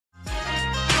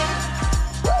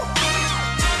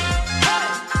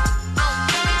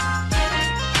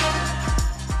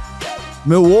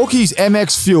Milwaukee's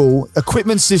MX Fuel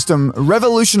equipment system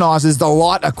revolutionises the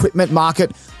light equipment market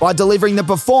by delivering the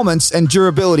performance and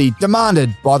durability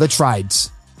demanded by the trades.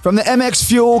 From the MX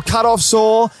Fuel cut-off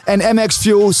saw and MX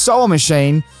Fuel sower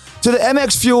machine to the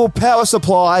MX Fuel power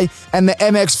supply and the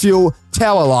MX Fuel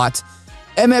tower light,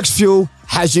 MX Fuel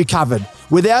has you covered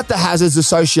without the hazards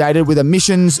associated with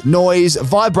emissions, noise,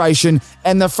 vibration,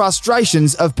 and the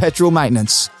frustrations of petrol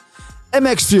maintenance.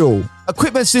 MX Fuel,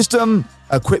 equipment system,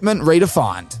 equipment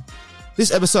redefined.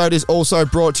 This episode is also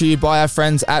brought to you by our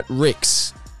friends at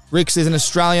Rix. Rix is an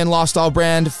Australian lifestyle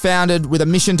brand founded with a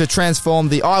mission to transform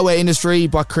the eyewear industry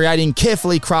by creating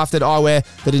carefully crafted eyewear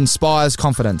that inspires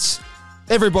confidence.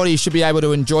 Everybody should be able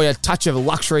to enjoy a touch of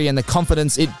luxury and the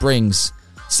confidence it brings.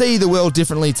 See the world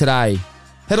differently today.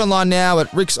 Head online now at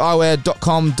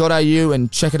rixeyewear.com.au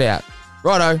and check it out.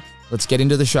 Righto, let's get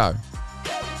into the show.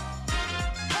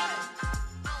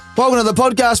 Welcome to the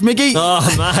podcast, Mickey. Oh,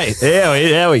 mate.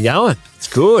 How are we going? It's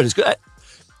good. It's good. It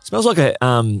smells like a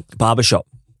barbershop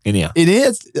in here. It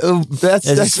is.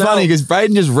 That's funny because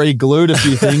Braden just re-glued a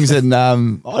few things and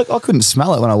I couldn't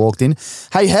smell it when I walked in.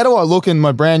 Hey, how do I look in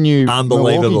my brand new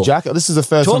Milwaukee jacket? This is the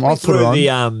first time I've put it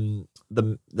on.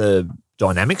 The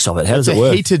dynamics of it. How does it work?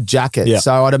 It's a heated jacket. Yeah.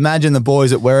 So I'd imagine the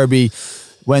boys at Werribee,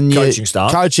 when you're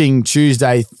coaching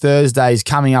Tuesday, Thursdays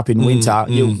coming up in winter,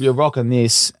 you're rocking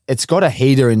this. It's got a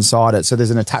heater inside it. So there's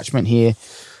an attachment here.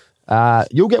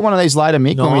 You'll get one of these later,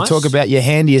 Mick, when we talk about your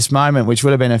handiest moment, which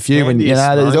would have been a few. When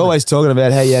there's always talking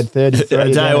about how you had 33.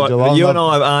 I tell you what, you and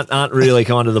I aren't really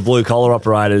kind of the blue collar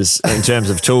operators in terms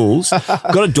of tools.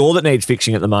 Got a door that needs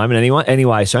fixing at the moment.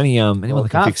 Anyway, so anyone that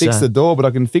can fix the door, but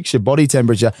I can fix your body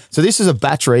temperature. So this is a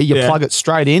battery. You plug it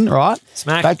straight in, right?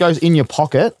 Smack. That goes in your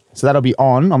pocket, so that'll be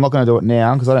on. I'm not going to do it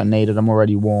now because I don't need it. I'm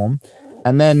already warm.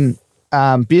 And then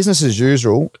business as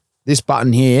usual. This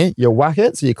button here, you whack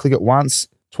it, so you click it once,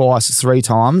 twice, 3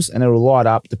 times, and it'll light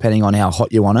up depending on how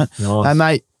hot you want it. Nice. And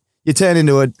mate, you turn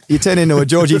into a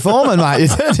Georgie Foreman, mate. You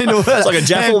turn into it's like a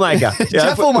jaffle maker.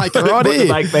 Jaffle maker, right put here.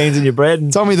 The baked beans in your bread.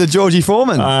 And, Tommy the Georgie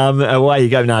Foreman. Away you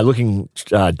go. No, looking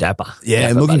dapper. Yeah,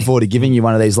 I'm looking forward to giving you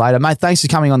one of these later. Mate, thanks for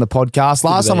coming on the podcast.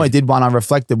 Last time we did one, I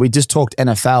reflected. We just talked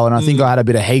NFL, and I think I had a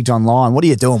bit of heat online. What are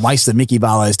you doing? Wasting Mickey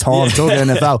Barlow's time talking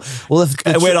NFL. Well,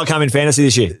 we're not coming fantasy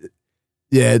this year.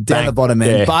 Yeah, down the bottom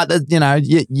end. Yeah. But,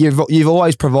 you've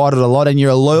always provided a lot, and you're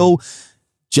a loyal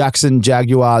Jackson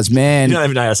Jaguars man. You don't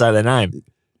even know how to say their name.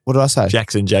 What did I say?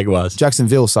 Jackson Jaguars.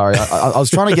 Jacksonville, sorry. I was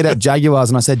trying to get out Jaguars,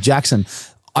 and I said Jackson.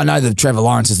 I know that Trevor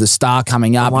Lawrence is the star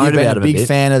coming up. You've been a big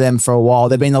fan of them for a while.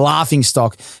 They've been the laughing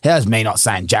stock. How's me not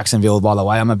saying Jacksonville, by the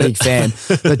way? I'm a big fan.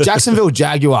 The Jacksonville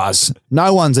Jaguars,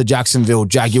 no one's a Jacksonville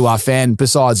Jaguar fan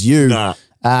besides you. Nah.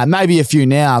 Maybe a few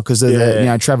now because of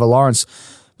Trevor Lawrence.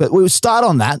 But we'll start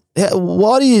on that.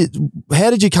 How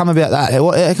did you come about that?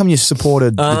 How come you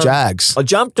supported the Jags? I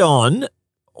jumped on.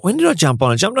 When did I jump on?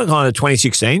 I jumped on kind of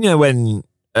 2016. When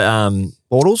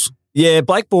Bortles? Yeah,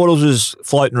 Blake Bortles was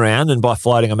floating around, and by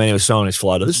floating I mean he was throwing his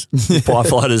floaters, by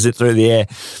floaters it through the air.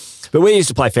 But we used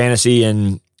to play fantasy,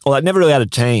 and I'd never really had a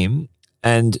team,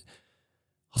 and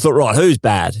I thought, right, who's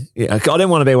bad? I didn't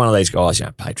want to be one of these guys,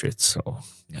 Patriots, or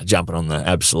jumping on the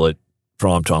absolute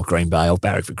prime time Green Bay. I'll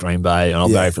barrack for Green Bay and I'll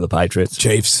barrack for the Patriots.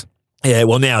 Chiefs. Yeah,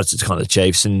 well, now it's kind of the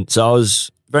Chiefs. And so I was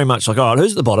very much like, all right,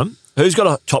 who's at the bottom? Who's got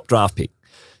a top draft pick?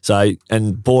 So,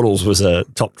 and Bortles was a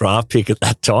top draft pick at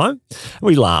that time.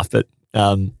 We laughed, but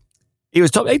he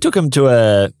was top. He took him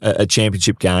to a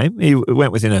championship game. He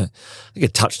went within a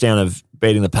touchdown of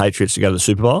beating the Patriots to go to the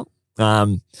Super Bowl.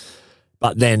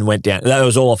 But then went down. That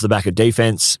was all off the back of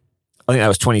defense. I think that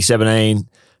was 2017.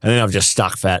 And then I've just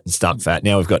stuck fat.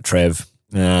 Now we've got Trev.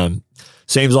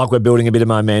 Seems like we're building a bit of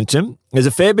momentum. There's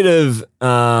a fair bit of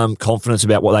confidence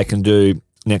about what they can do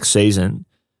next season.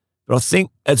 But I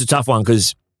think it's a tough one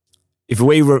because if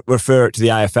we refer it to the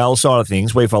AFL side of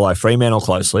things, we follow Fremantle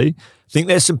closely. I think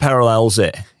there's some parallels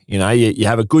there. You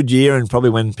have a good year and probably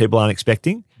when people aren't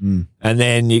expecting. And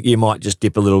then you might just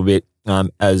dip a little bit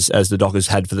as the Dockers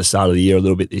had for the start of the year a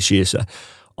little bit this year. So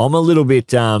I'm a little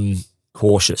bit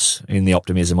cautious in the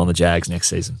optimism on the Jags next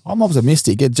season. I'm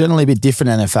optimistic. It's generally a bit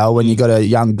different NFL when you got a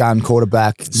young gun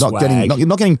quarterback not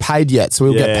getting paid yet, so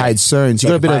he'll get paid soon. So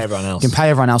you got a bit of you can pay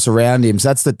everyone else around him.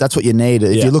 So that's what you need.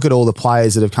 If you look at all the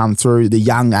players that have come through, the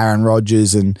young Aaron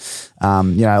Rodgers and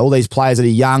all these players that are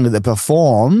young that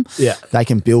perform, they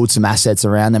can build some assets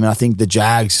around them. And I think the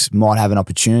Jags might have an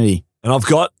opportunity. And I've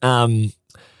got I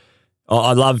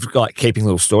love keeping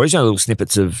little stories, little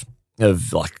snippets of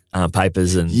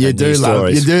papers and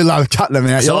stories. You do love cutting them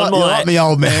out. So you're like me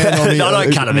old man. I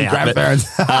don't cut them out.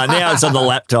 But, now it's on the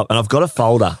laptop, and I've got a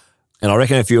folder, and I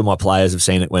reckon a few of my players have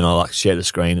seen it when I share the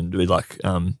screen and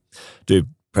do do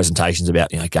presentations about,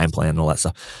 game plan and all that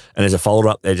stuff. And there's a folder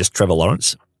up there, just Trevor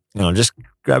Lawrence. I'm just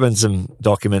grabbing some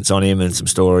documents on him and some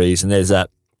stories. And there's that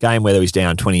game where he was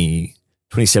down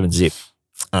 27 zip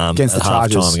against the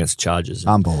Chargers. Half time against the Chargers.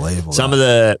 Unbelievable. Some of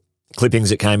the clippings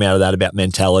that came out of that about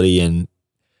mentality and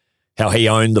how he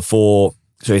owned so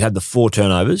he had the 4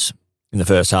 turnovers in the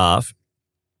first half,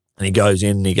 and he goes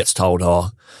in and he gets told,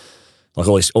 like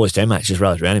all his teammates just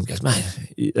rallies around him and goes,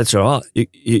 mate, that's all right.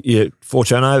 You 4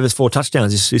 turnovers, 4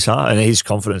 touchdowns, this hard. And his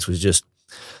confidence was just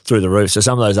through the roof. So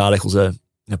some of those articles are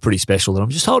pretty special that I'm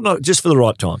just holding on just for the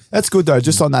right time. That's good though.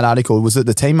 Just on that article, was it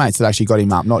the teammates that actually got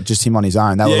him up, not just him on his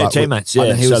own? They were like, teammates.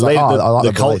 And he was like, I like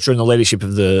the culture and the leadership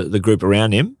of the group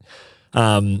around him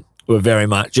were very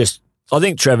much just. I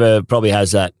think Trevor probably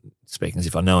has that. Speaking as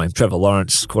if I know him, Trevor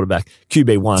Lawrence, quarterback,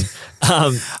 QB1.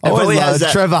 Probably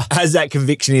has that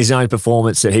conviction in his own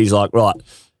performance that he's like, right,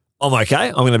 I'm okay.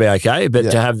 I'm going to be okay.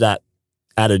 But to have that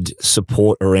added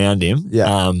support around him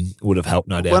would have helped,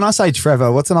 no doubt. When I say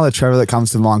Trevor, what's another Trevor that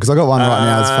comes to mind? Because I got one right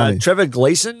now. It's funny. Trevor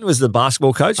Gleeson was the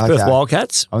basketball coach, Perth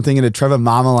Wildcats. I'm thinking of Trevor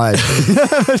Marmalade.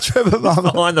 Trevor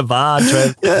Marmalade. Behind the bar,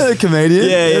 Trev. Yeah, the comedian.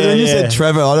 Yeah. When you said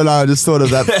Trevor, I don't know, I just thought of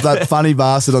that funny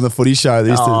bastard on the footy show.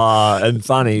 And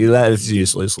funny. That's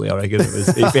uselessly, I reckon.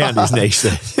 He found his niche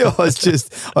there.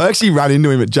 I actually ran into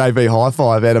him at JB High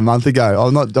Five about a month ago.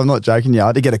 I'm not joking you. I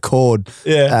had to get a cord,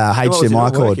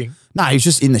 HDMI cord. Working? No, he was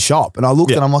just in the shop, and I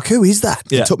looked and I'm like, who is that?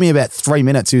 Yeah. It took me about 3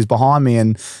 minutes. He was behind me,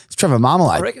 and it's Trevor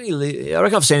Marmalade. I reckon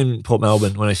I've seen him in Port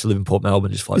Melbourne when I used to live in Port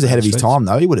Melbourne. Just he was ahead of his time,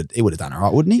 though. He would have done all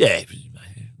right, wouldn't he? Yeah,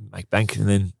 make bank and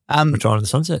then retire in the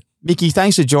sunset. Mickey,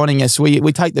 thanks for joining us. We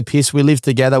take the piss. We live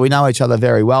together. We know each other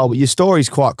very well, but your story's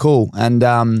quite cool, and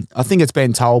I think it's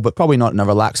been told, but probably not in a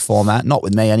relaxed format. Not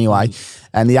with me, anyway.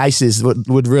 And the Aces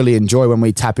would really enjoy when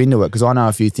we tap into it, because I know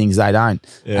a few things they don't,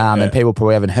 and people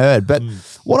probably haven't heard. But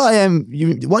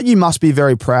what you must be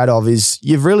very proud of is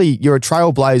you're a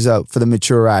trailblazer for the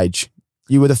mature age.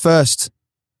 You were the first,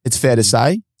 it's fair to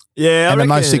say, and the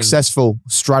most successful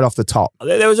straight off the top.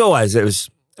 There was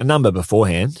a number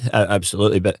beforehand,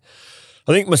 absolutely. But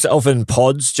I think myself and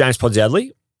James Pods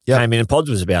Adley came in, and Pods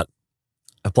was I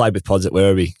played with Pods at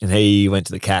Werribee, and he went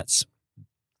to the Cats.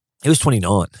 He was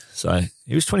 29. So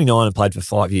he was 29 and played for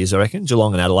 5 years, I reckon,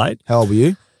 Geelong and Adelaide. How old were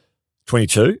you?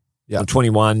 22. Yeah. I'm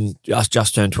 21,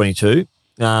 just turned 22.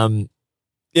 I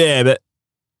think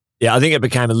it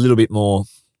became a little bit more,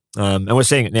 and we're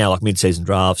seeing it now, like mid-season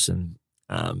drafts and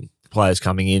players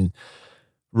coming in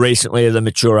recently at the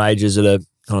mature ages that are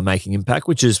kind of making impact,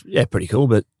 which is, pretty cool.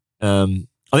 But I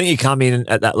think you come in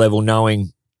at that level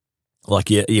knowing,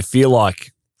 like, you feel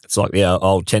like it's like the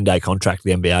old 10-day contract,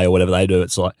 the NBA or whatever they do.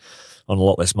 It's like on a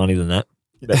lot less money than that.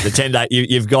 But the 10-day,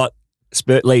 you've got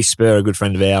Lee Spur, a good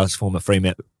friend of ours, former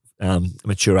Fremantle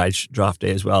mature age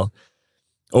draftee as well.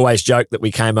 Always joke that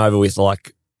we came over with,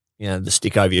 like, the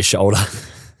stick over your shoulder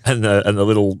and the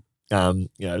little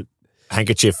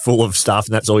handkerchief full of stuff,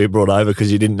 and that's all you brought over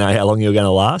because you didn't know how long you were going to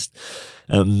last.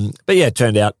 But it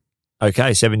turned out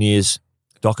okay. 7 years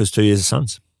Dockers, 2 years of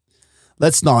Suns.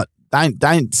 Let's not.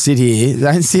 Don't sit here.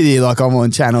 Don't sit here like I'm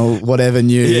on channel whatever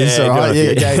news. All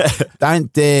right?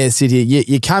 Don't dare sit here.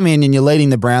 You come in and you're leading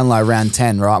the Brownlow round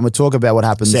 10, right? And we'll talk about what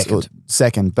happens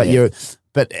second.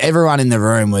 But everyone in the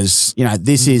room was,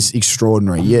 this is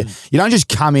extraordinary. You don't just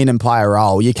come in and play a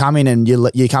role. You come in and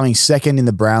you're coming second in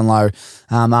the Brownlow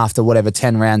after whatever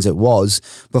 10 rounds it was.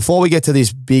 Before we get to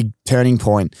this big turning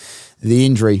point, the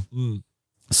injury.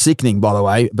 Sickening, by the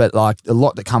way, but like a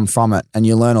lot to come from it, and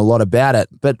you learn a lot about it.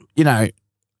 But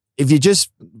if you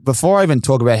before I even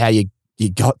talk about how you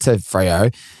got to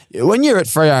Freo, when you're at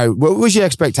Freo, what was your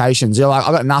expectations? You're like,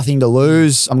 I got nothing to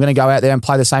lose. I'm going to go out there and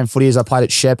play the same footy as I played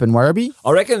at Shep and Werribee.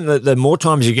 I reckon that the more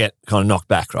times you get kind of knocked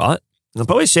back, right? I'll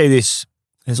probably see this.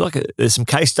 There's some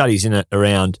case studies in it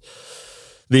around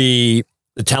the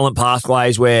talent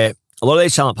pathways, where a lot of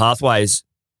these talent pathways,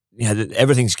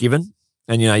 everything's given.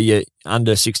 And, you're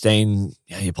under 16,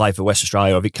 you play for West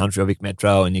Australia or Vic Country or Vic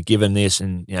Metro, and you're given this,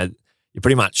 and, you're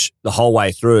pretty much the whole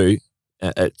way through,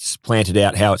 it's planted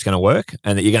out how it's going to work,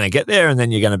 and that you're going to get there, and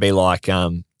then you're going to be like,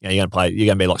 you're going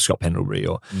to be like Scott Pendlebury.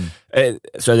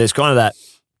 So there's kind of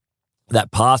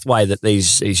that pathway that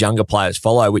these younger players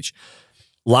follow, which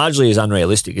largely is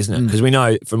unrealistic, isn't it? Because we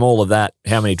know from all of that,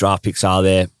 how many draft picks are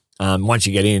there? Once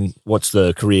you get in, what's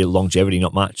the career longevity?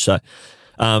 Not much. So,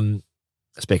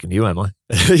 speaking to you, am I?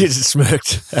 You just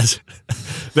smirked.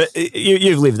 But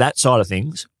you've lived that side of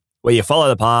things where you follow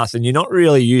the path and you're not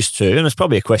really used to, and it's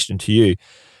probably a question to you,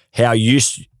 how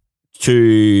used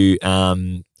to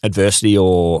adversity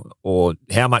or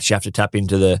how much you have to tap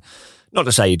into not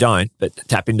to say you don't, but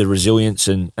tap into resilience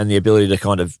and the ability to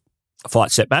kind of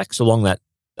fight setbacks along that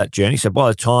journey. So by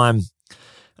the time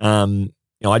I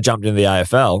jumped into the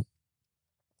AFL,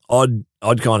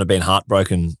 I'd kind of been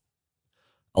heartbroken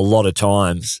a lot of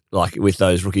times, like with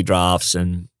those rookie drafts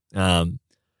and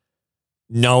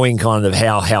knowing kind of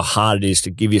how hard it is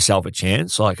to give yourself a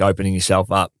chance, like opening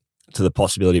yourself up to the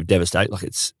possibility of devastate. Like I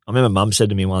remember Mum said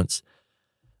to me once,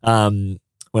 when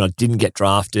I didn't get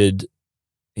drafted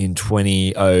in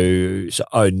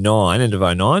 2009, end of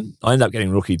 09, I ended up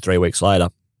getting rookied 3 weeks later.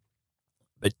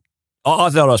 But I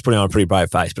thought I was putting on a pretty brave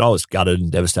face, but I was gutted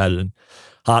and devastated and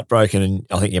heartbroken. And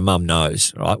I think your mum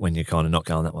knows, right, when you're kind of not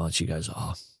going that well. And she goes,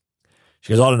 I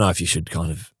don't know if you should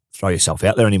kind of throw yourself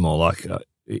out there anymore. Like,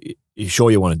 you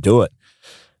sure you want to do it?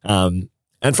 And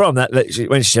from that,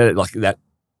 when she said it, like that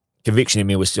conviction in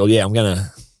me was still, I'm going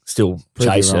to still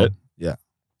chase it. Yeah.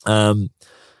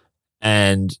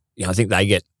 And I think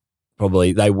they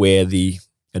wear the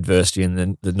adversity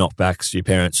and the knockbacks to your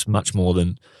parents much more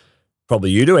than probably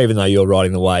you do, even though you're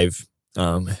riding the wave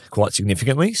quite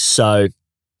significantly. So,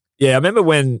 I remember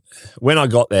when I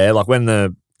got there, like when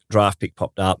the draft pick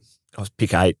popped up, I was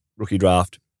pick 8, rookie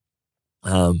draft.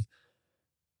 I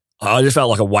just felt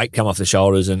like a weight come off the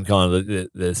shoulders, and kind of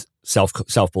the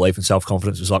self-belief and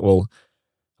self-confidence was like, well,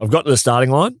 I've got to the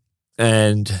starting line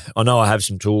and I know I have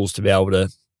some tools to be able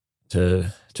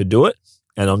to do it,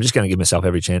 and I'm just going to give myself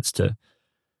every chance to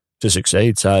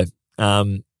succeed. So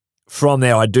from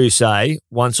there, I do say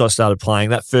once I started playing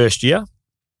that first year,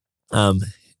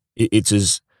 it's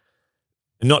as,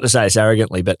 not to say this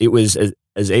arrogantly, but it was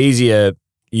as easy a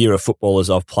year of football as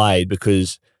I've played,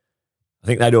 because I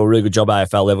think they do a really good job at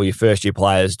AFL level. Your first year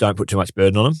players, don't put too much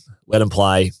burden on them. Let them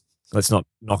play. Let's not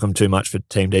knock them too much for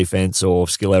team defense or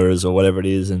skill errors or whatever it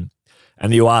is. And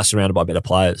you are surrounded by better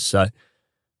players. So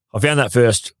I found that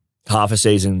first half a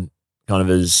season kind of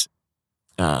as,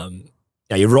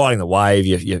 you're riding the wave.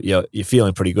 You're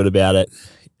feeling pretty good about it.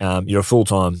 You're a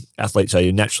full-time athlete, so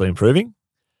you're naturally improving.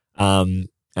 And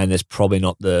there's probably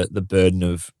not the burden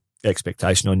of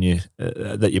expectation on you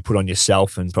that you put on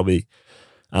yourself, and probably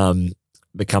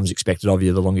becomes expected of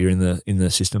you the longer you're in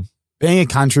the system. Being a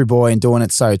country boy and doing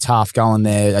it so tough, going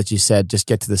there, as you said, just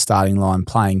get to the starting line,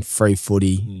 playing free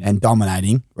footy and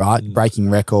dominating, right? Breaking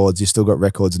records. You still got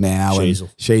records now.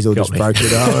 Sheasel just broke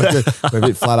it. We're a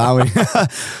bit flat, aren't we?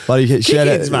 Bloody get shed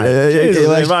it,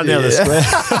 mate. Run down the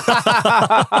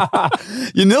square.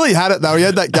 You nearly had it, though. He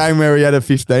had that game where he had a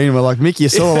 15. We're like, Mick, you're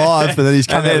still alive. And then he's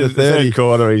come out to 30. Third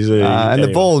quarter, and the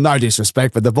ball, no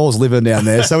disrespect, but the ball's living down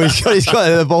there. So he's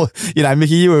got the ball.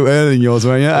 Mickey, you were earning yours,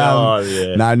 weren't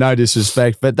you? No disrespect.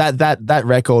 But that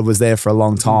record was there for a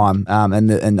long time,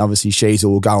 and obviously Sheasel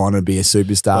will go on and be a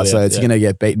superstar. So it's going to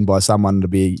get beaten by someone to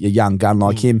be a young gun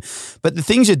like him. But the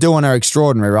things you're doing are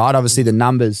extraordinary, right? Obviously the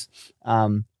numbers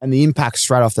and the impact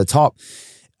straight off the top.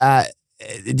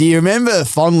 Do you remember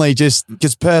fondly, just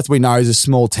because Perth we know is a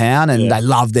small town and they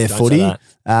love their footy?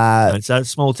 It's a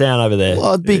small town over there.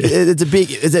 Well,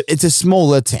 it's a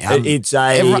smaller town.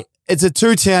 It's a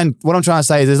 2-town. What I'm trying to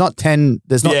say is there's not 10.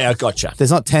 I gotcha.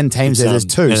 There's not 10 teams there. There's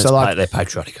 2. So they're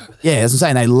patriotic over there. Yeah, that's what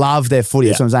I'm saying. They love their footy.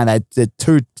 That's what I'm saying. They're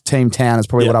 2-team town is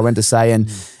probably what I went to say.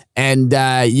 And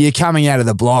you're coming out of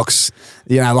the blocks,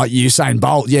 like Usain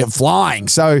Bolt, flying.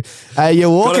 So you're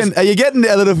walking. Are you getting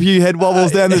a little few head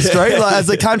wobbles down the street? Like, as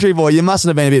a country boy, you mustn't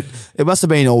have been it must have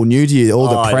been all new to you, all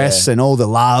the press and all the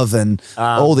love and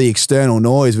all the external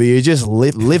noise. Were you just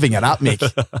living it up, Mick?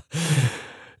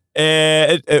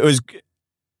 It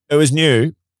was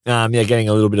new. Getting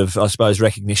a little bit of, I suppose,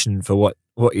 recognition for what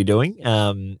you're doing.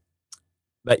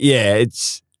 But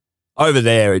it's over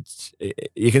there.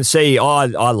 You can see I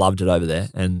loved it over there,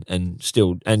 and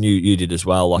still, and you did as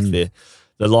well. Like the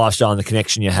lifestyle and the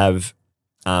connection you have.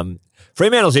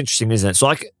 Fremantle's interesting, isn't it? It's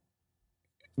like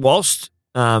whilst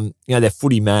they're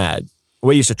footy mad.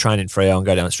 We used to train in Freo and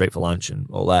go down the street for lunch and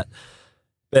all that.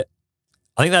 But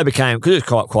I think they became, because it's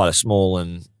quite a small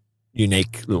and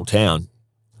unique little town.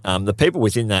 The people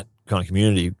within that kind of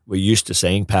community were used to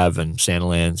seeing Pav and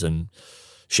Sandilands and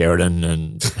Sheridan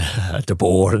and De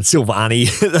Boer and Silvani,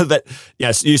 but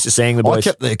used to seeing the boys. I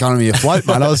kept the economy afloat,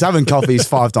 mate. I was having coffees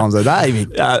 5 times a day.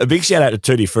 A big shout out to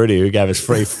Tutti Frutti, who gave us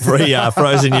free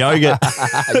frozen yogurt.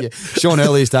 Sean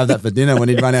Early used to have that for dinner when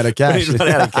he'd run out of cash. He'd run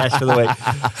out of cash for the week.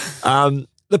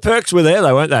 The perks were there,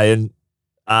 though, weren't they? And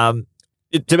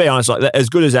to be honest, like as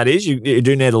good as that is, you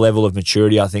do need a level of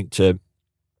maturity, I think, to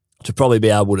probably be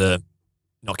able to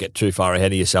not get too far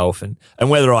ahead of yourself. And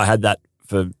whether I had that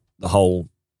for the whole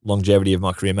longevity of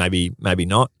my career, maybe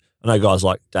not. I know guys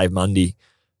like Dave Mundy,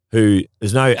 who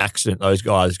there's no accident those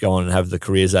guys go on and have the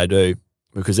careers they do,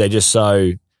 because they're just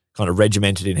so kind of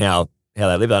regimented in how how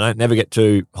they live. They don't never get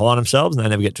too high on themselves and they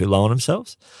never get too low on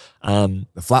themselves. The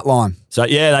flat line. So,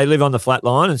 yeah, they live on the flat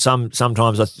line, and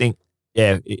sometimes I think,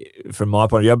 from my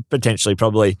point of view, I potentially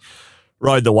probably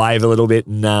rode the wave a little bit.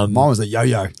 And Mine was a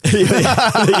yo-yo.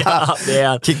 Up,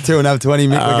 down. Kick 2 and have 20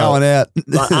 minutes, we're going out.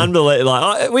 Like,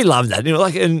 unbelievable. We love that.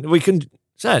 And we can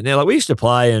say it now. Like, we used to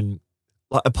play, and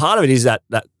like, a part of it is that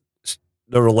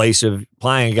the release of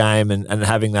playing a game and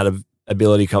having that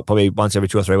ability probably once every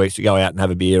 2 or 3 weeks to go out and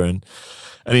have a beer and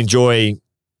enjoy,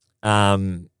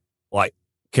 like,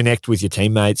 connect with your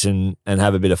teammates and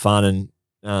have a bit of fun.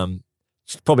 And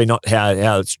it's probably not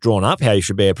how it's drawn up, how you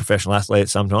should be a professional athlete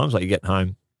sometimes. Like, you get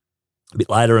home a bit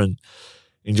later and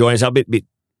enjoying yourself a bit.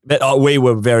 But we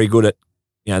were very good at,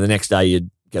 the next day you'd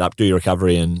get up, do your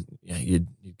recovery, and you'd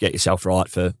get yourself right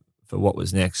for what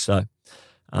was next. So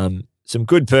some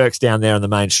good perks down there on the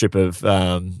main strip of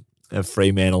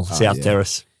Fremantle, South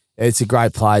Terrace. It's a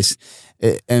great place.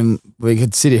 And we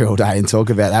could sit here all day and talk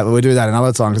about that, but we'll do that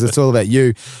another time because it's all about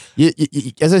you. You.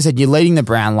 As I said, you're leading the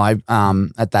Brownlow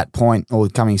at that point, or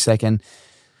coming second.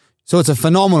 So it's a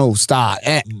phenomenal start.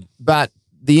 But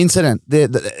the incident,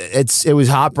 it was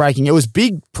heartbreaking. It was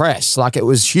big press, like it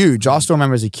was huge. I still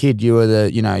remember as a kid, you were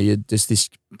you're just this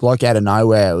bloke out of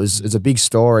nowhere. It was a big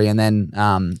story, and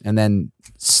then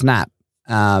snap.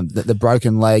 The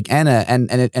broken leg, and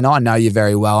I know you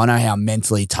very well. I know how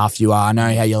mentally tough you are. I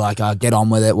know how you're like, get on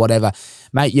with it, whatever,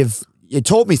 mate. You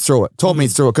taught me through it.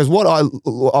 Because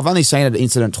I've only seen an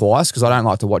incident twice because I don't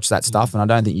like to watch that stuff, and I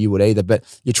don't think you would either. But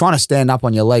you're trying to stand up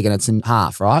on your leg and it's in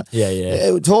half, right? Yeah.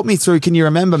 It taught me through. Can you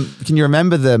remember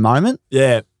the moment?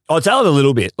 Yeah, I'll tell it a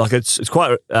little bit. Like it's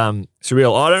quite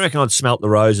surreal. I don't reckon I'd smelt the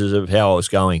roses of how I was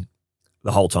going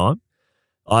the whole time.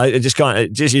 You just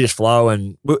flow,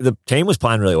 and the team was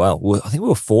playing really well. I think we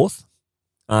were fourth.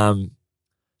 So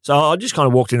I just kind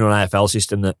of walked into an AFL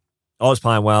system that I was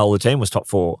playing well. The team was top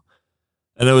 4.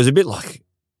 And it was a bit like,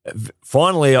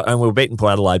 finally, and we were beating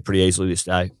Port Adelaide pretty easily this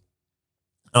day.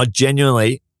 I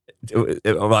genuinely,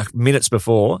 like minutes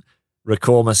before,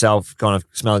 recall myself kind of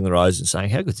smelling the rose and saying,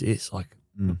 how good's this? Like,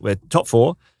 we're top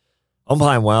 4. I'm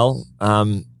playing well.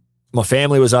 My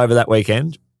family was over that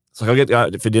weekend. It's like, I'll get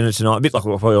to go for dinner tonight. A bit like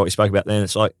what we spoke about then.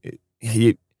 It's like,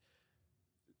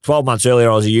 12 months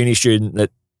earlier, I was a uni student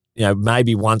that,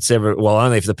 maybe once ever, well,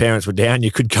 only if the parents were down,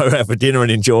 you could go out for dinner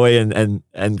and enjoy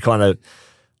and kind of,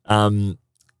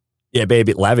 be a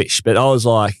bit lavish. But I was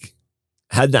like,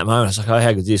 had that moment. I was like,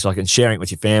 how good is this? Like, and sharing it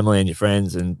with your family and your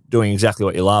friends and doing exactly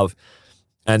what you love.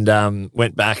 And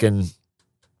went back and,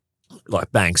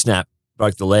 like, bang, snap,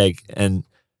 broke the leg. And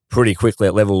pretty quickly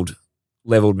it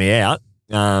leveled me out.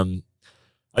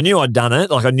 I knew I'd done it.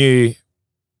 Like, I knew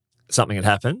something had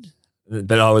happened,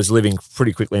 but I was living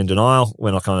pretty quickly in denial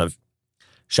when I kind of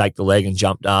shaked the leg and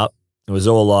jumped up. It was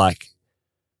all like,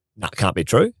 nah, it can't be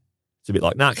true. It's a bit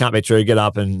like, nah, it can't be true. Get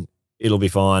up and it'll be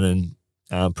fine.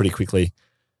 And pretty quickly,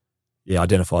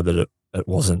 identified that it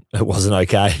wasn't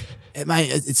okay. Mate,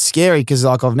 it's scary because,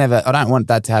 like, I don't want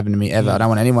that to happen to me ever. I don't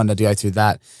want anyone to go through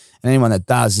that. And anyone that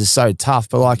does is so tough.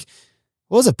 But, like,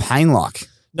 what was the pain like?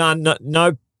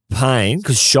 No pain,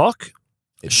 because shock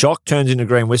turns into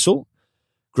green whistle.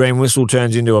 Green whistle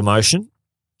turns into emotion.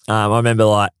 I remember,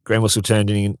 like, green whistle turned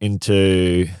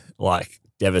into like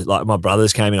my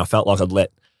brothers came in. I felt like I'd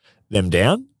let them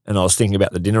down, and I was thinking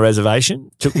about the dinner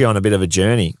reservation. Took me on a bit of a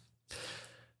journey.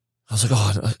 I was like,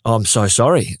 oh, I'm so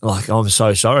sorry. Like, I'm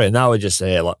so sorry, and they were just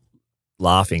there, like,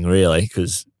 laughing, really,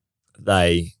 because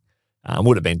they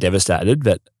would have been devastated,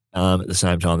 but at the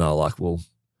same time, they were like, well.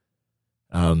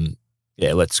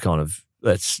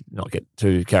 Let's not get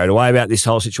too carried away about this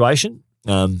whole situation.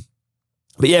 But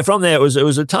yeah, from there it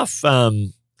was a tough. I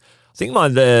think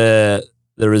the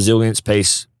resilience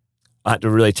piece, I had to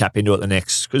really tap into it the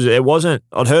next, because it wasn't.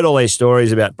 I'd heard all these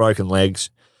stories about broken legs.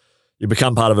 You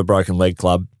become part of a broken leg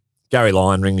club. Gary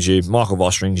Lyon rings you, Michael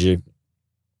Voss rings you,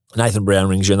 Nathan Brown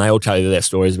rings you, and they all tell you their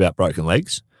stories about broken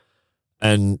legs.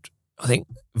 And I think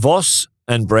Voss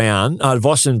and Lyon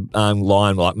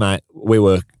were like, mate, we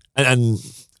were, and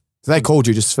so they called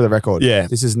you, just for the record. Yeah,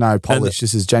 this is no polish.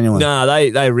 This is genuine. No,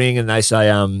 they ring and they say,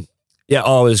 I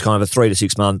was kind of a 3 to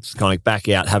 6 months kind of back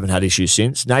out, haven't had issues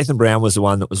since. Nathan Brown was the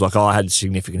one that was like, I had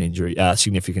significant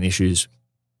issues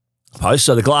post.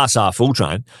 So the glass half full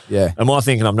train. Yeah. Am I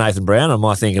thinking I'm Nathan Brown? Or am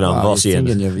I thinking I'm Vossi and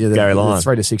Gary Lyon?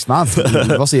 3 to 6 months,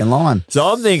 Vossi and Lyon. So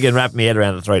I'm thinking, wrap my head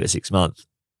around the 3 to 6 months.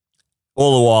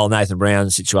 All the while, Nathan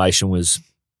Brown's situation was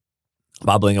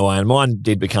bubbling away, and mine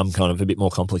did become kind of a bit more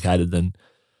complicated than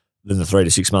the 3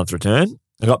 to 6 month return.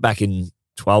 I got back in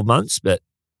 12 months, but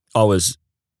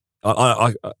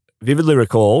I vividly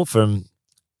recall from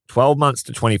 12 months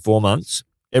to 24 months,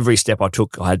 every step I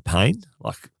took, I had pain,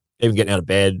 like even getting out of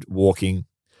bed, walking.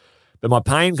 But my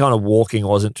pain kind of walking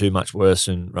wasn't too much worse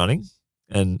than running.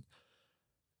 And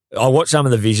I watched some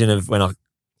of the vision of when I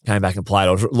came back and played.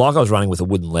 I was running with a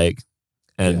wooden leg.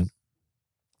 And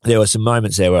there were some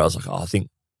moments there where I was like, I think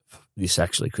this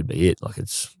actually could be it. Like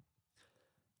it's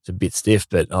a bit stiff,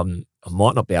 but I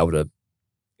might not be able to,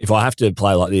 if I have to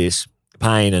play like this,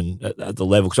 pain and at the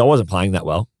level, because I wasn't playing that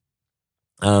well,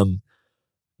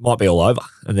 might be all over.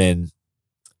 And then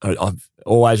I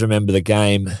always remember the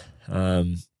game.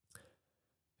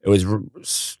 It was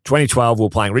 2012, we were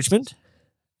playing Richmond. Did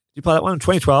you play that one?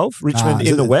 2012, Richmond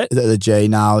in the wet. Is it the G?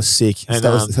 No, I was sick. And,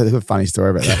 that was a funny story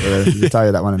about that. I'll tell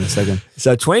you that one in a second.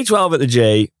 So 2012 at the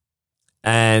G,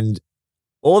 and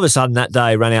all of a sudden that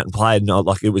day ran out and played, and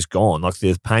like it was gone. Like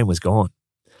the pain was gone.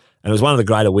 And it was one of the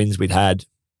greater wins we'd had.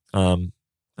 I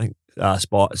think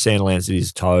Sandilands did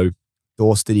his toe.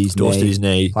 Dorse did his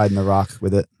knee. Played in the ruck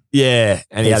with it. Yeah,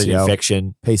 and he had an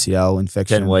infection. PCL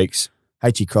infection. 10 weeks.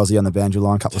 H.E. Crosby on the boundary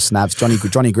line, a couple of snaps.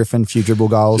 Johnny Griffin, a few dribble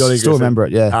goals. Still remember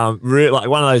it, yeah. Like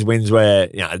one of those wins where,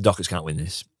 the Dockers can't win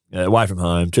this. Away from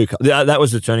home. That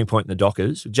was the turning point in the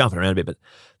Dockers. Jumping around a bit, but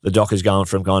the Dockers going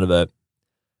from kind of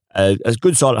a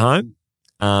good side at home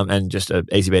and just an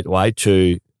easy bet away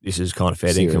to this is kind of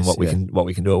fair income, what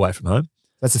we can do away from home.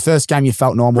 That's the first game you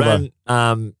felt normal,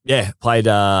 played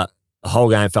the whole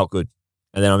game, felt good.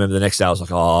 And then I remember the next day I was like,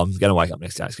 I'm going to wake up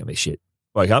next day, it's going to be shit.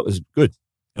 Woke up, it was good.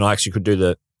 And I actually could do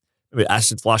the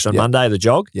acid flush on Monday, the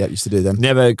jog. Yeah, used to do them.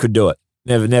 Never could do it.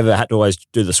 Never had to always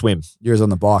do the swim. You was on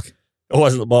the bike.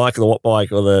 Always on the bike or the what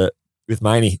bike or with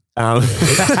Maney. But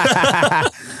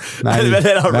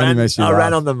then I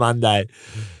ran on the Monday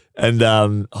and I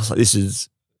was like,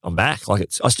 I'm back. Like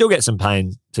I still get some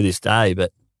pain to this day,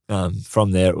 but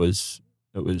from there it was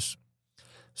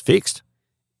fixed.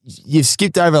 You've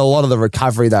skipped over a lot of the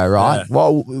recovery though, right? Yeah.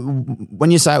 Well, when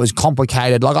you say it was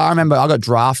complicated, like I remember I got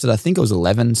drafted, I think it was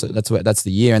 11, so that's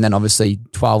the year. And then obviously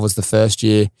 12 was the first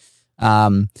year. But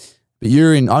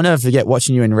I'll never forget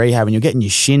watching you in rehab and you're getting your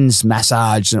shins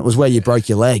massaged and it was where you broke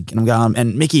your leg. And I'm going,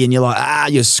 and Mickey, and you're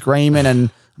like, you're screaming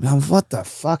and I'm going, what the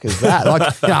fuck is that?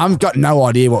 Like, I've got no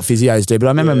idea what physios do, but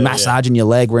I remember massaging your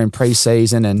leg. We're in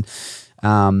pre-season and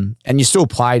you still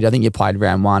played. I think you played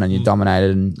round one and you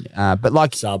dominated. And but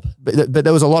like sub. But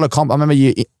there was a lot of I remember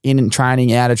you in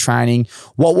training, out of training.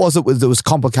 What was it that was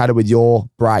complicated with your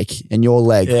break and your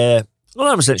leg? Yeah,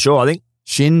 not 100% sure. I think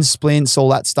shin splints, all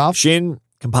that stuff. Shin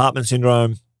compartment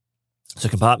syndrome. So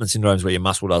compartment syndrome is where your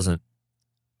muscle doesn't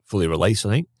fully release. I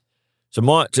think. So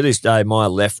to this day, my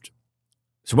left.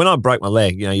 So when I broke my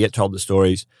leg, you get told the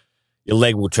stories. Your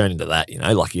leg will turn into that.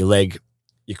 Like your leg.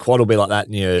 Your quad will be like that,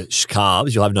 and your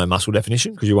calves, you'll have no muscle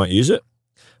definition because you won't use it.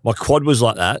 My quad was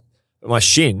like that, but my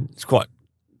shin, it's quite,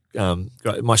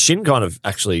 my shin kind of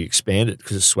actually expanded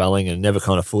because of swelling and never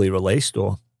kind of fully released.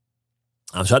 So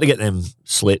I had to get them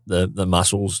slit, the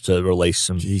muscles to release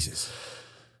some. Jesus.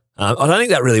 I don't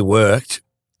think that really worked,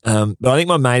 but I think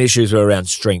my main issues were around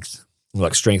strength,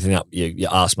 like strengthening up your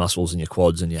arse muscles and your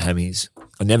quads and your hammies.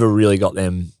 I never really got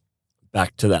them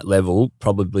back to that level,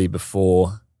 probably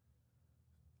before.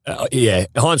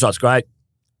 Hindsight's great.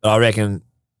 But I reckon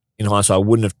in hindsight I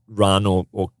wouldn't have run or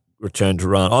returned to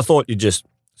run. I thought as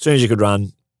soon as you could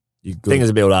run, your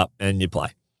fingers build up and you play.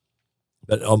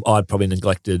 But I'd probably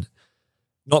neglected,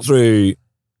 not through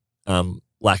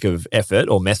lack of effort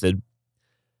or method.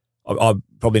 I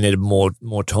probably needed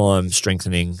more time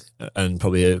strengthening and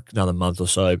probably another month or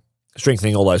so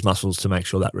strengthening all those muscles to make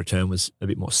sure that return was a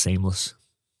bit more seamless.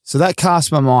 So that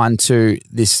cast my mind to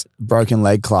this Broken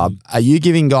Leg Club. Are you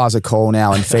giving guys a call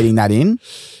now and feeding that in?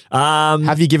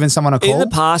 Have you given someone a call? In the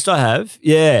past I have,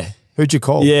 yeah. Who'd you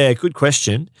call? Yeah, good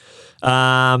question.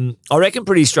 I reckon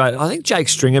pretty straight. I think Jake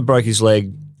Stringer broke his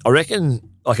leg, I reckon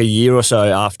like a year or so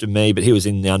after me, but he was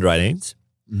in the under-18s.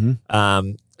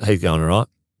 Mm-hmm. He's going all right.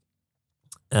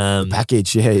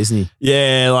 Package, isn't he?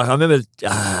 Yeah, like I remember,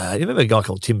 you remember a guy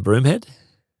called Tim Broomhead?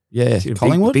 Yeah,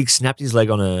 Collingwood? Big snapped his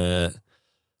leg on a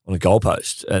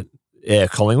goalpost at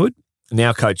Collingwood.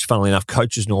 Now funnily enough,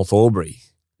 coaches North Albury.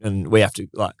 And we have to,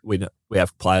 we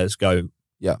have players go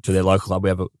to their local club. We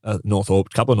have a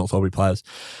couple of North Albury players.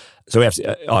 So I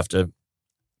have to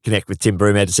connect with Tim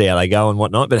Broomhead to see how they go and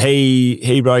whatnot. But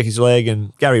he broke his leg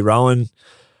and Gary Rowan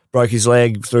broke his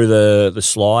leg through the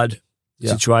slide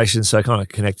situation. So I kind of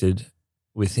connected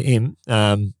with him.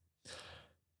 That's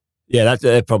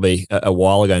probably a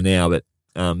while ago now, but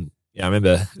I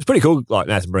remember it's pretty cool, like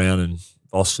Nathan Brown and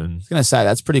Boston. I was going to say,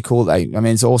 that's pretty cool.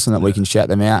 It's awesome that we can shout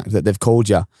them out, that they've called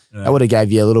you. Yeah. That would have gave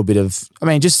you a little bit of,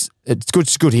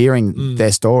 it's good hearing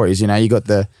their stories. You got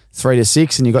the 3 to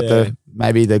 6 and you got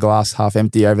maybe the glass half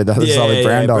empty over the other side with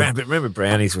Brown Dog. But remember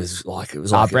Brownies was like, it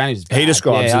was like, Brownies was bad. He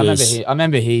describes it as. I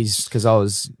remember his, because I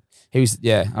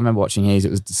remember watching his.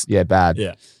 It was just, bad.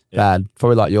 Yeah. Bad.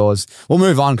 Probably like yours. We'll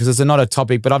move on because it's not a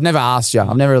topic, but I've never asked you.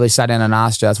 I've never really sat down and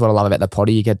asked you. That's what I love about the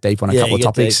potty. You get deep on a couple of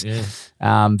topics. Deep,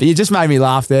 yeah. But you just made me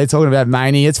laugh there talking about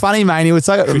Maney. It's funny, Maney.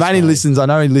 Maney listens. I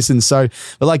know he listens. So,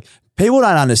 but like, people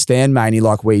don't understand Maney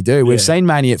like we do. We've seen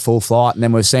Maney at Full Flight, and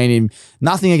then we've seen him,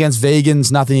 nothing against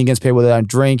vegans, nothing against people that don't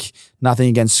drink, nothing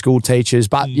against school teachers,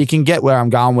 but you can get where I'm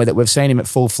going with it. We've seen him at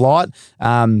Full Flight,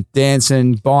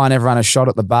 dancing, buying everyone a shot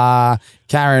at the bar,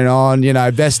 carrying on,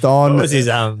 best on. What was his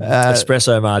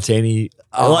espresso martini?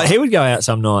 Like, he would go out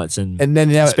some nights and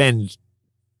then spend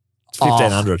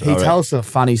 1,500. He tells some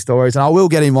funny stories, and I will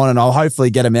get him on, and I'll hopefully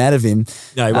get him out of him.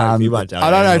 No, he won't tell I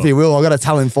don't know if he will. I've got to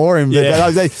tell him for him. Yeah. But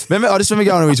I just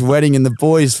remember going to his wedding, and the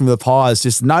boys from the Pies,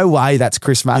 just no way that's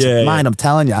Chris Massey. Mate, I'm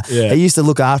telling you. Yeah. He used to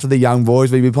look after the young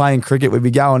boys. We'd be playing cricket. We'd be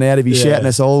going out. He'd be shouting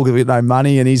us all because we had no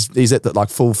money, and he's at like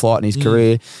Full Flight in his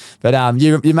career. But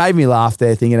you made me laugh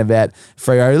there thinking about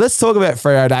Freo. Let's talk about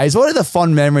Freo days. What are the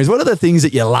fond memories? What are the things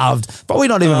that you loved? Probably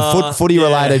not even footy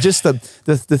related. Just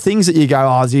the things that you go,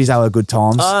 oh, geez, they were good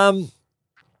times.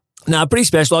 No, pretty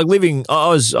special. Like living, I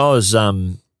was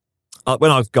when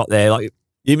I got there, like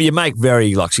you make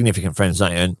very like significant friends,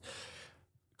 don't you? And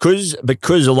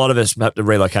because a lot of us have to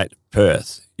relocate to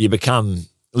Perth, you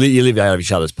live out of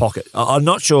each other's pocket. I'm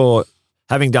not sure.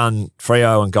 Having done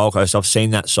Freo and Gold Coast, I've seen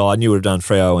that side. You would have done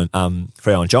Freo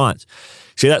and Giants.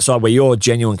 See that side where your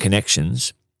genuine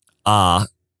connections are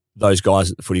those guys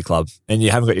at the footy club, and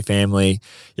you haven't got your family,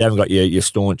 you haven't got your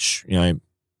staunch, day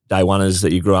oneers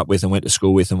that you grew up with and went to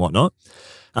school with and whatnot.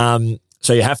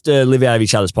 So you have to live out of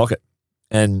each other's pocket.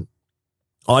 And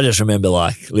I just remember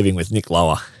like living with Nick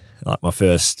Lower, like my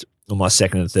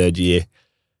second and third year.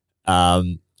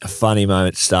 A funny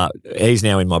moment to start. He's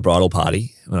now in my bridal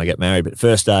party when I get married, but the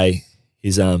first day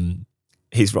he's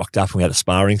rocked up and we had a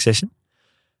sparring session,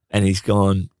 and he's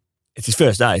gone. It's his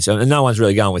first day, so and no one's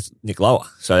really going with Nick Lower,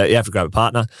 so you have to grab a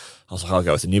partner. I was like, I'll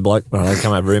go with a new bloke, but I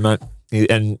come over roommate,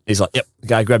 and he's like, "Yep,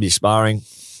 go grab your sparring,"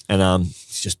 and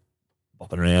he's just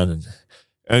bopping around, and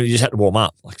you just have to warm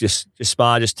up, like just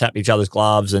spar, just tap each other's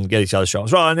gloves and get each other's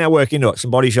shots. Right, now work into it, some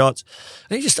body shots,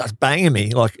 and he just starts banging me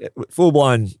like full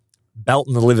blown.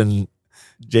 Belting the living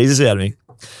Jesus out of me.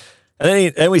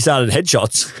 And then we started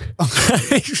headshots.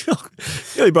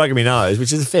 He really broke my nose,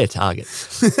 which is a fair target.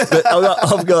 But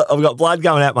I've got blood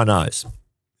going out my nose.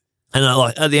 And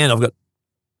at the end, I've got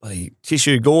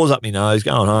tissue, gauze up my nose,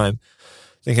 going home,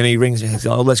 thinking he rings me, he's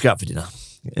like, let's go out for dinner.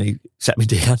 And he sat me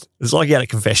down. It's like he had a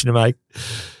confession to make.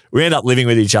 We ended up living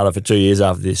with each other for 2 years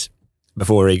after this,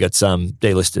 before he got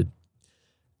delisted.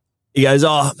 He goes,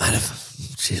 oh, man,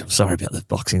 I'm sorry about the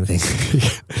boxing thing.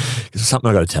 There's something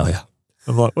I got to tell you.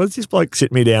 I'm like, what's this bloke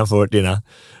sitting me down for at dinner?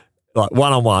 Like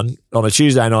one-on-one on a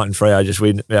Tuesday night in Freo, just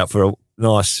went out for a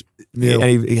nice meal.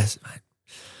 And he goes, mate,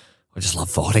 I just love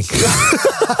fighting. He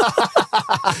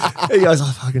goes,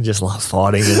 I fucking just love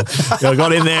fighting. And I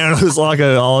got in there and it was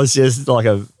just like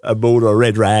a bull to a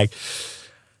red rag.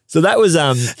 So that was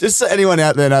just so anyone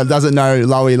out there that doesn't know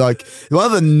Lowy, like one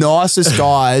of the nicest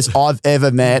guys I've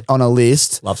ever met on a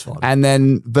list. Loves fighting. And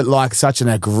then, but like such an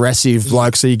aggressive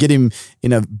bloke. So you get him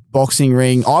in a boxing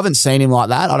ring. I haven't seen him like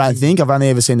that. I don't think I've only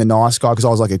ever seen the nice guy because I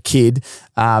was like a kid.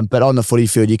 But on the footy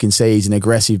field, you can see he's an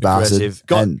aggressive bastard.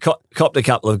 Copped a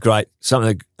couple of and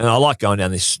I like going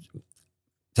down this,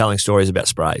 telling stories about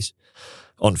sprays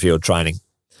on field training.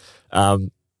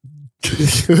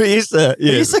 He used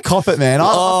to cop it, man. I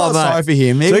felt sorry for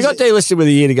him. He got delisted with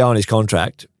a year to go on his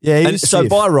contract. Yeah, so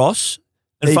by Ross,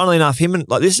 and funnily enough, him and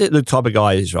like this is the type of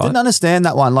guy he is, right? Didn't understand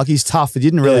that one. Like he's tough. He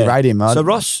didn't really rate him. So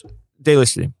Ross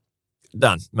delisted him.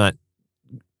 Done, mate.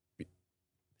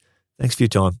 Thanks for your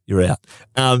time. You're out.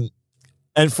 And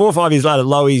 4 or 5 years later,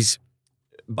 Lowy's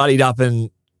buddied up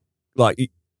and like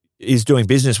he's doing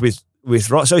business with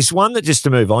Ross. So he's one that just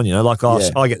to move on,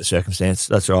 I get the circumstance.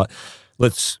 That's right.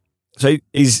 So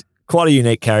he's quite a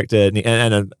unique character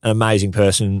and an amazing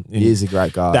person. He is a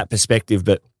great guy. That perspective,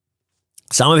 but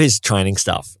some of his training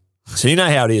stuff. So you know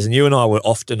how it is, and you and I were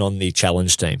often on the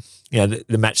challenge team.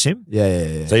 The match sim.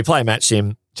 Yeah. So you play match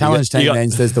sim. Challenge team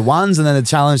means there's the ones, and then the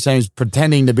challenge team's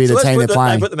pretending to be the team they're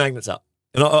playing. They put the magnets up,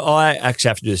 and I actually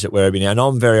have to do this at Werribee now, and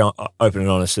I'm very open and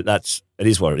honest that it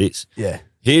is what it is. Yeah.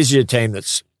 Here's your team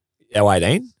that's our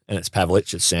 18, and it's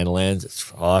Pavlich, it's Sandilands, it's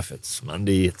Fife, it's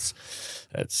Mundy, it's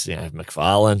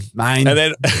McFarlane. Maine. And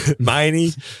then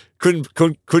Maney,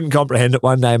 couldn't comprehend it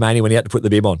one day, Manny, when he had to put the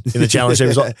bib on in the challenge team. He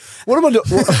was like, what am I doing?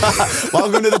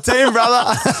 Welcome to the team,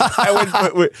 brother.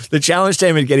 And the challenge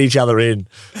team would get each other in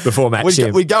before match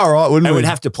team. We'd go all right, wouldn't we? And we'd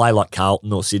have to play like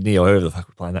Carlton or Sydney or whoever the fuck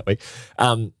we're playing that week.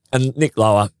 And Nick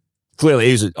Lower, clearly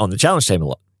he was on the challenge team a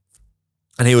lot.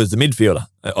 And he was the midfielder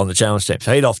on the challenge team.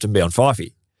 So he'd often be on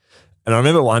Fifey. And I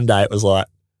remember one day it was like,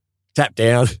 tap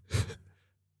down.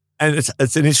 And it's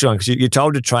an interesting one because you're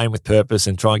told to train with purpose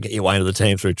and try and get your way into the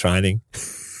team through training.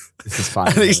 This is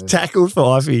funny. And he's tackled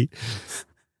Fifey.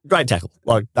 Great tackle.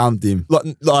 Like, dumped him.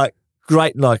 Like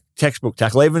great, like textbook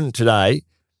tackle. Even today,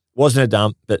 wasn't a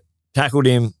dump, but tackled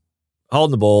him,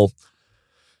 holding the ball.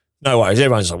 No worries.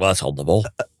 Everyone's like, well, that's holding the ball.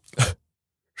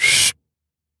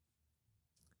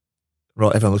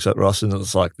 Right, everyone looks at Ross and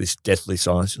it's like this deathly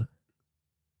silence.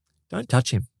 Don't touch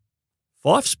him.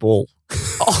 Fife's ball.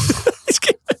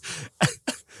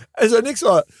 And so Nick's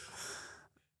like,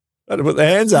 had to put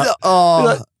their hands up.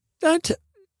 Oh, like,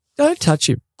 don't touch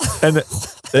him. And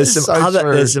there's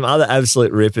some other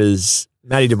absolute rippers.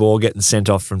 Matty DeBoer getting sent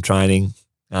off from training.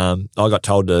 I got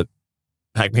told to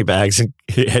pack me bags and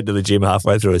head to the gym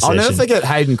halfway through a session. I'll never forget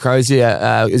Hayden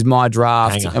Crozier is my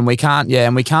draft, Hanger. and we can't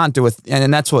do it.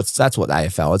 And that's what the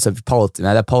AFL. It's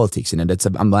that politics in it. It's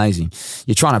amazing.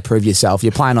 You're trying to prove yourself.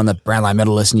 You're playing on the Brownlow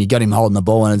medalist, and you got him holding the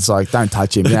ball, and it's like, don't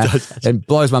touch him. You know? It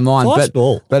blows my mind.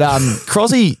 But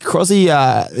Crosby,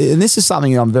 and this is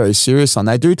something I'm very serious on.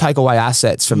 They do take away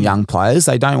assets from young players.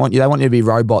 They want you to be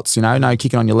robots. You know, no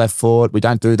kicking on your left foot. We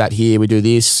don't do that here. We do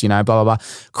this. You know, blah blah blah.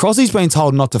 Crosby's been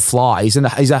told not to fly. He's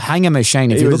a hanger machine.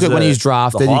 If you look at when he's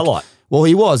drafted,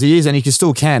 he is, and he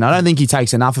still can. I don't think he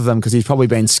takes enough of them because he's probably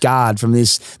been scarred from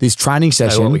this training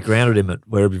session. We grounded him at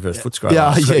Werribee versus Footscray.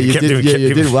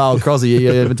 You did well, Crosby.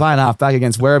 You've been playing half back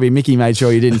against Werribee. Mickey made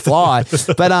sure you didn't fly.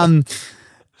 But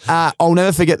I'll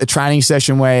never forget the training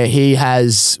session where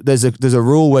there's a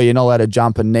rule where you're not allowed to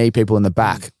jump and knee people in the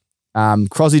back.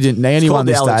 Crosby didn't knee anyone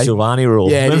this day. Alex Silvani rule.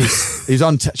 Yeah, it is. He's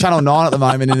on Channel 9 at the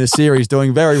moment in the series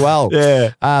doing very well.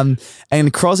 Yeah.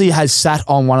 And Crosby has sat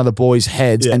on one of the boys'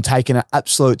 heads and taken an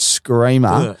absolute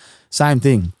screamer. Yeah. Same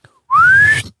thing.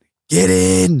 Get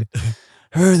in.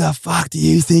 Who the fuck do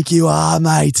you think you are,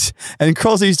 mate? And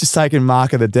Crosby's just taken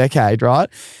mark of the decade, right?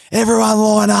 Everyone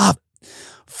line up.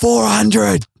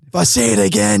 400. If I see it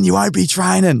again, you won't be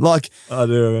training. Like, I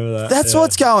do remember that. That's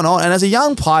what's going on. And as a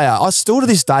young player, I still to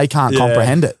this day can't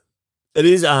comprehend it. It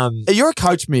is. You're a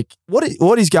coach, Mick.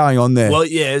 What is going on there? Well,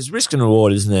 yeah, it's risk and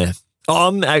reward, isn't there?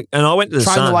 And I went to the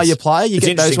Train Suns. the way you play, you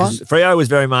get those ones. Freo was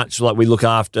very much like we look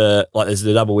after, like there's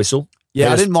the double whistle.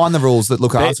 Yeah, I didn't mind the rules that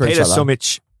look after each Peter other.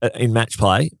 Sumich in match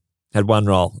play had one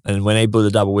role, and when he blew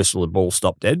the double whistle, the ball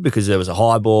stopped dead because there was a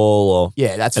high ball.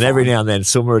 That's and fine. Every now and then,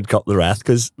 Summer would cop the wrath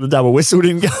because the double whistle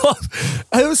didn't go off.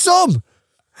 And it was Sum.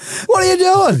 What are you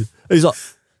doing? He's like,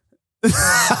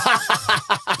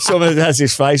 Summer has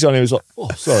his face on. He was like, oh,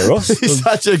 sorry, Ross. He's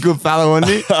such a good fellow,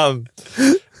 wasn't he?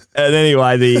 And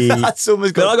anyway, But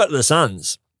I got to the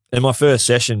Suns, and my first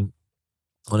session,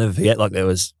 I'll never forget. Like it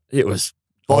was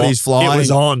bodies flying. It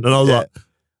was on, and I was like,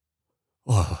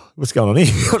 oh, what's going on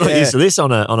here? I'm not used to this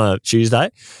on a Tuesday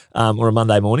or a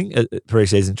Monday morning at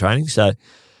pre-season training. So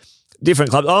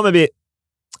different club. I'm a bit.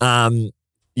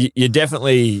 You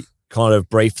definitely kind of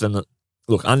brief them that,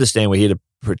 look, understand we're here to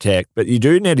protect, but you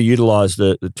do need to utilise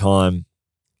the time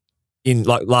in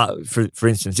like for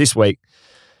instance this week,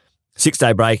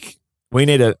 6-day break. We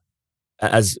need to,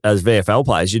 as VFL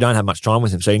players, you don't have much time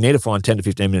with them, so you need to find 10 to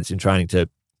 15 minutes in training to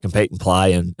compete and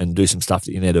play and do some stuff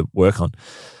that you need to work on.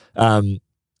 And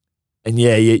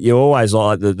you always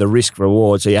like the risk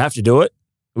reward, so you have to do it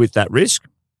with that risk.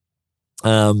 So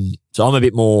I'm a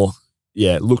bit more,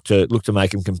 look to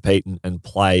make them compete and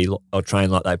play or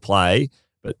train like they play,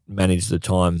 but manage the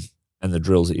time and the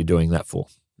drills that you're doing that for.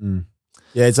 Mm.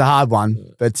 Yeah, it's a hard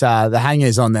one, but the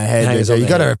hangers on their head, you've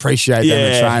got to appreciate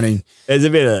them in training. There's a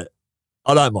bit of,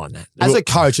 I don't mind that. As a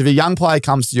coach, if a young player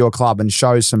comes to your club and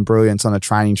shows some brilliance on a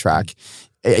training track,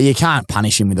 you can't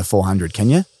punish him with a 400, can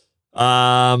you?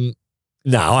 No,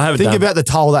 I haven't. Think about the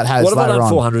toll that has. What have I later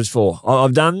done on. 400s for?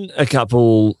 I've done a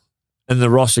couple, and the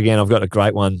Ross again. I've got a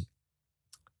great one.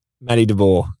 Matty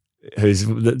DeBoer, who's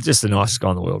just the nicest guy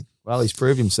in the world. Well, he's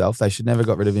proved himself. They should never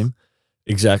got rid of him.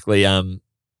 Exactly.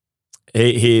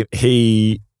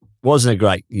 He wasn't a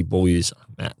great ball user,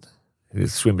 Matt. He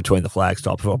was swim between the flags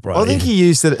type of operator. I think he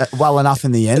used it well enough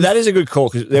in the end. That is a good call.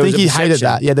 I think he hated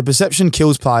that. Yeah, the perception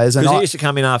kills players. Because he used to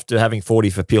come in after having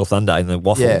 40 for Peel Thunder in the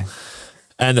waffle. Yeah.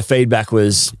 And the feedback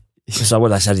was, so what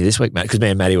did I say to you this week, Matt? Because me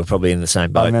and Matty were probably in the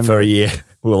same boat for a year.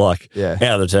 We were like,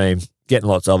 out of the team, getting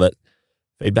lots of it.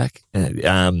 Feedback.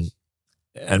 And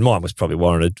mine was probably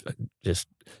warranted. Just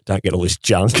don't get all this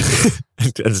junk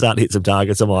and start to hit some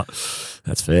targets. I'm like,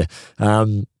 that's fair.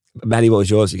 Matty, what was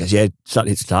yours? He goes, yeah, start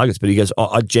to hit some targets. But he goes,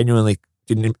 I genuinely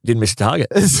didn't miss a target.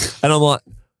 And I'm like,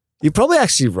 you're probably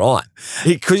actually right.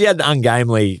 Because he had the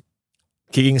ungamely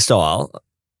kicking style,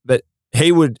 but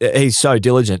he's so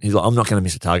diligent. He's like, I'm not going to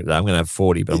miss a target today. I'm going to have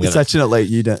 40. But It's such an elite,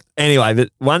 you don't. Anyway, but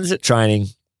one's at training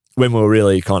when we were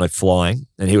really kind of flying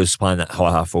and he was playing that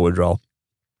high half forward role.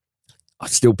 I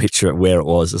still picture it where it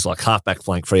was. It's like halfback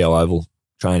flank, Freo oval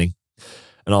training.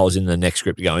 And I was in the next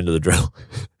group to go into the drill.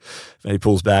 And he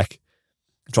pulls back,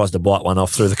 tries to bite one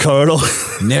off through the corridor.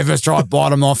 Never try to bite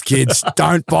them off, kids.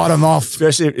 Don't bite them off.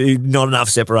 Especially if not enough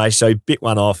separation. So he bit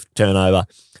one off, turnover.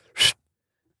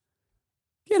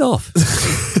 Get off.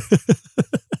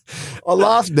 I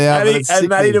laughed now. And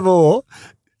Matty DeVore,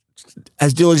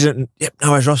 as diligent, yep,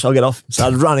 no worries, Ross, I'll get off.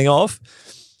 Started running off.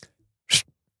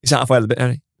 He's halfway to the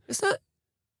bit. Is that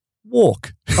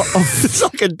walk? It's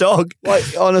like a dog. Like,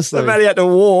 honestly. So Matty had to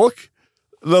walk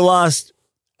the last,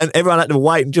 and everyone had to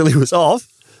wait until he was off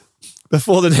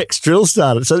before the next drill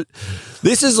started. So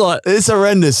this is like, it's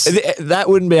horrendous. That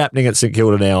wouldn't be happening at St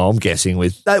Kilda now, I'm guessing.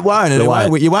 With That won't.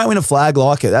 You won't win a flag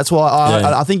like it. That's why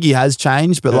I think he has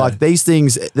changed. But like these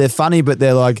things, they're funny, but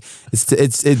they're like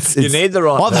it's. You need the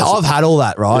right. I've had all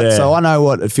that, right? Yeah. So I know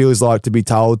what it feels like to be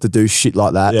told to do shit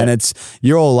like that, and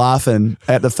you're all laughing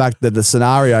at the fact that the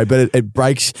scenario, but it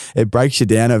breaks you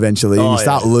down eventually. And you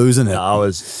start losing it. No, I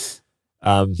was.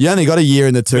 You only got a year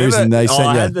in the twos, and they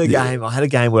sent you. I had a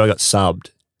game where I got subbed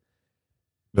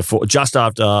just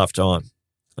after half time.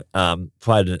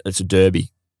 It's a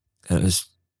derby, and it was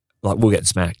like we're getting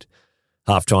smacked.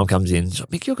 Half time comes in, so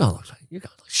Mick, you're going like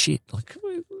shit. Like,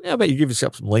 how about you give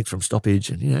yourself some length from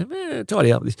stoppage and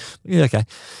tidy up with this? Yeah, okay,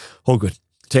 all good.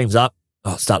 Team's up.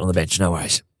 Start on the bench. No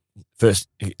worries. First,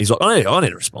 he's like, I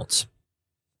need a response.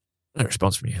 No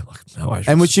response from you. Like, no worries.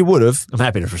 And which you would have. I'm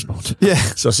happy to respond. Yeah.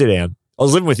 So I sit down. I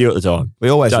was living with you at the time. We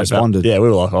always responded. Yeah, we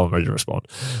were like, I'm ready to respond.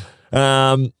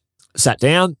 Sat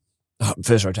down.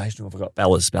 First rotation, I forgot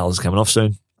Ballas. Ballas is coming off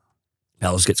soon.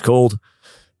 Ballas gets called.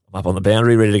 I'm up on the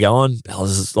boundary, ready to go on.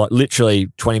 Ballas is like literally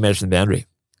 20 metres from the boundary.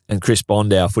 And Chris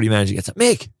Bond, our footy manager, gets up,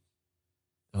 Mick.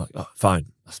 I'm like, phone.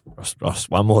 Ross,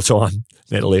 one more time.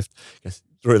 Net a lift. Goes,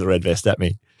 threw the red vest at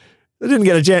me. I didn't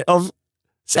get a chance. I've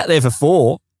sat there for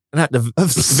 4 and had to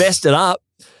vest it up.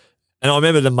 And I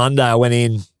remember the Monday I went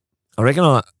in. I reckon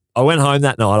I went home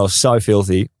that night. I was so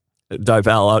filthy. Dope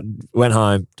Al. I went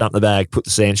home, dumped the bag, put the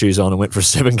sand shoes on and went for a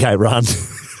 7K run.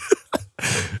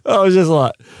 I was just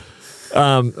like,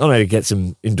 I need to get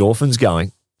some endorphins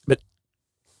going. But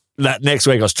that next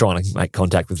week I was trying to make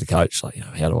contact with the coach. Like,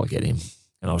 how do I get him?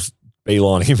 And I was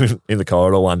beelining him in the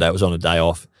corridor one day. It was on a day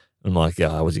off. I'm like,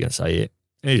 what's he going to say here?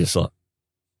 And he just like,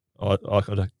 I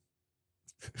could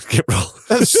get rolling.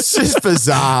 It's just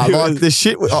bizarre. Like the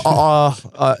shit.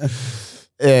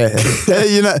 Yeah.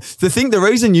 The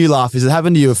reason you laugh is it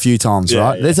happened to you a few times,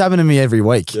 right? Yeah. This happened to me every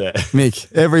week,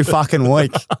 Mick, every fucking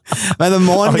week. Man, the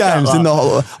mind games in the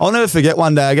whole, I'll never forget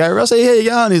one day I go, Rossi, how you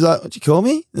going? He's like, what'd you call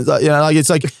me? It's like,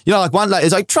 one day,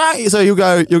 it's like, Train. So you'll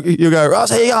go,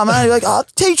 Ross, how you going, mate? You're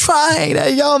like, T-Train, how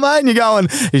you going, mate? And you're going,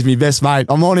 he's my best mate.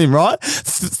 I'm on him, right?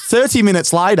 30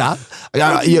 minutes later,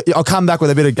 I'll come back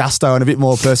with a bit of gusto and a bit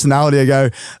more personality. I go,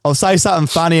 I'll say something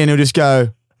funny and he'll just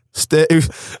go, a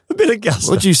bit of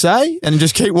gusto. What'd you say? And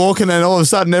just keep walking, and all of a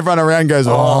sudden everyone around goes,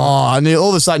 and all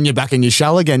of a sudden you're back in your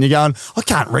shell again. You're going, I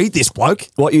can't read this bloke.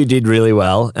 What you did really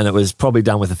well, and it was probably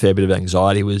done with a fair bit of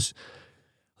anxiety, was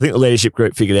I think the leadership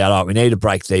group figured out, all right, we need to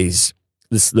break the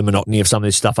monotony of some of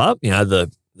this stuff up,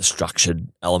 the structured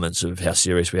elements of how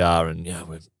serious we are, and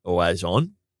we're always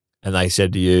on. And they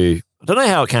said to you, I don't know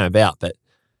how it came about, but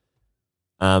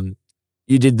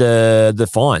you did the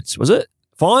fines, was it?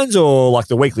 Fines or like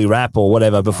the weekly wrap or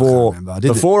whatever before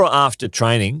or after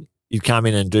training, you'd come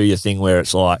in and do your thing where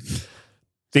it's like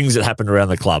things that happened around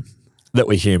the club that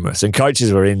were humorous, and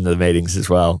coaches were in the meetings as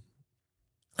well.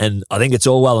 And I think it's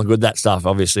all well and good, that stuff,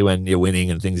 obviously, when you're winning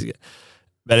and things.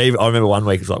 But I remember one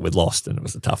week it was like we'd lost and it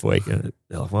was a tough week, and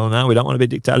they're like, well, no, we don't want to be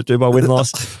dictated to by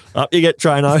win-loss. Up you get,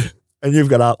 Traino, and you've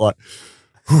got up like,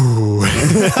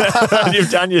 and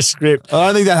you've done your script. I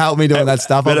don't think that helped me doing that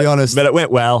stuff, I'll be honest. But it went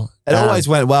well. It always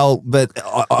went well, but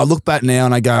I look back now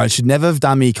and I go, I should never have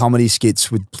done me comedy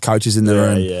skits with coaches in the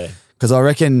room. Yeah. Because I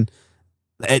reckon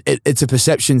it's a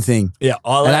perception thing. Yeah.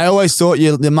 I always thought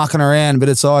you're mucking around, but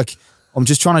it's like, I'm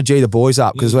just trying to G the boys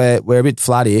up because we're a bit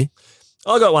flat here.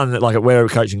 I got one that, like, where we're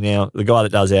coaching now, the guy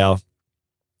that does our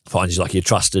fines, he's like, you're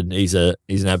trusted. He's an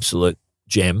absolute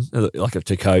gem. Like,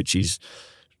 to coach, he's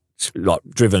like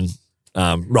driven,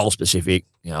 role specific.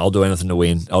 I'll do anything to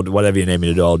win. I'll do whatever you need me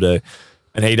to do, I'll do.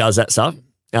 And he does that stuff.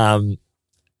 And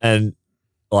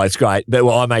well, it's great. But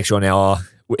I make sure now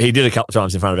he did a couple of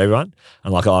times in front of everyone.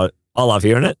 And like I love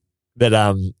hearing it. But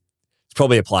it's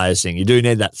probably a players thing. You do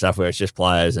need that stuff where it's just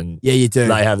players, and yeah, you do.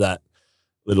 They have that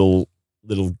little.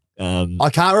 I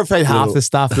can't repeat half the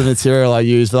stuff, the material I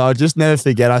use, but I'll just never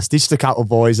forget. I stitched a couple of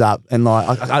boys up, and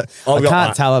like I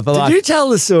can't tell it. But did you tell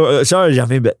the story? Sorry to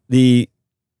jump in, but that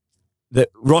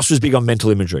Ross was big on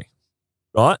mental imagery,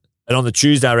 right? And on the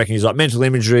Tuesday, I reckon he's like, mental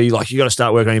imagery, like you got to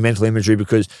start working on your mental imagery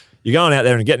because you're going out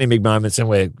there and getting in big moments, and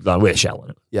we're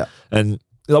shallow. Yeah. And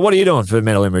like, what are you doing for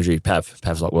mental imagery, Pav?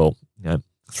 Pav's like, well,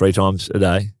 3 times a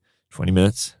day, 20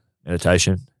 minutes,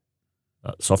 meditation,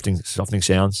 softening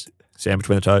sounds. Sand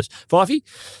between the toes. Fifey,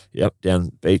 yep,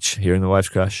 down beach, hearing the waves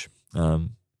crash,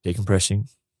 decompressing,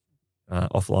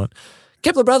 offline.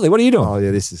 Kepler Bradley, what are you doing? Oh,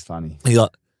 yeah, this is funny. He's like,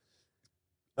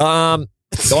 I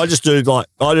just do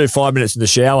 5 minutes in the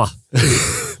shower.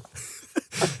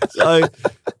 So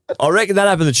I reckon that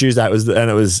happened on Tuesday. It was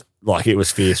fierce.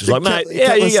 It was like, mate,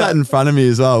 yeah, you sat in front of me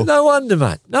as well. No wonder,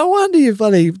 mate. No wonder you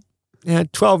bloody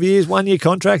 12 years, 1 year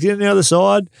contract in the other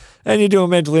side, and you're doing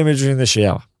mental imagery in the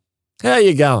shower. How are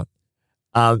you going?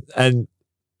 And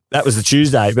that was the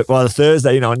Tuesday, but by the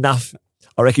Thursday, enough.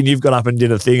 I reckon you've got up and did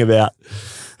a thing about,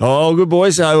 oh, good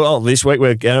boy. So this week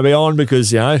we're going to be on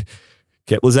because,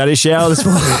 Kepler's at his shower this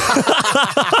morning.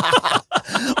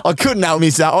 I couldn't help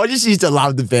myself. I just used to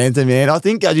love the banter, man. I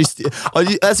think I just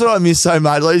that's what I miss so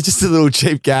much. Like, it's just a little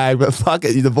cheap gag, but fuck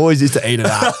it. The boys used to eat it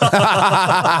up.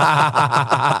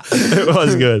 It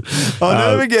was good.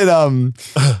 I'll never get,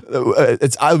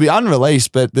 it'll be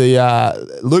unreleased, but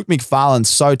the Luke McFarlane's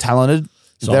so talented,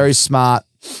 very smart,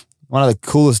 one of the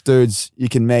coolest dudes you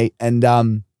can meet.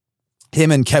 And him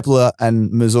and Kepler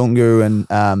and Mzungu and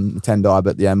Tendai,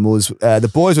 but yeah,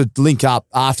 the boys would link up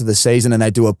after the season and they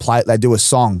do a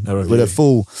song with a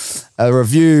full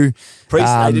review.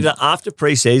 They did it after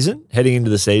pre-season, heading into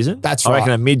the season. That's right. I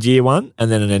reckon a mid-year one and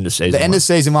then an end of season. The end of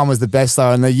season one was the best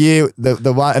though, and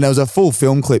the one, and there was a full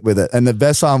film clip with it. And the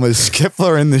best one was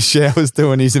Kepler in the showers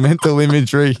doing his mental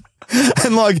imagery.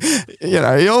 And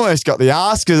he almost got the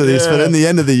ass because of this, but in the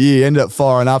end of the year, he ended up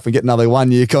firing up and getting another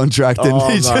 1 year contract,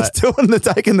 and he's just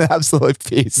taking the absolute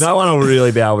piss. No one will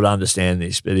really be able to understand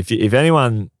this, but if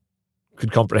anyone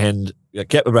could comprehend,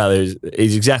 Kepler Bradley,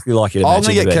 he's exactly like you'd imagine. I'm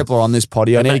going to get Kepler on this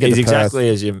potty. I need to get He's to exactly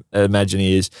as you imagine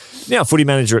he is. Now, footy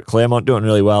manager at Claremont, doing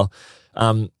really well,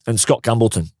 and Scott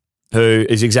Gumbleton, who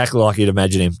is exactly like you'd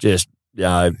imagine him. Just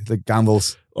the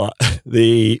Gumbles, I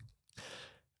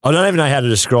don't even know how to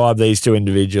describe these two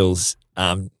individuals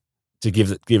to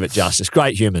give it justice.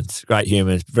 Great humans,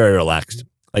 very relaxed.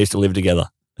 They used to live together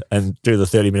and do the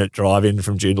 30-minute drive in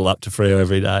from Joondalup up to Freo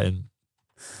every day.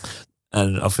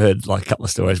 And I've heard a couple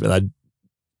of stories where they'd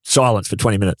silence for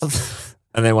 20 minutes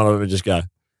and then one of them would just go,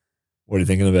 what are you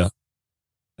thinking about?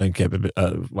 And kept one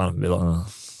of them would be like,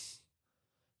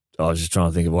 I was just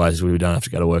trying to think of ways we don't have to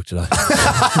go to work today.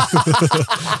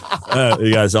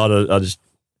 He goes, I just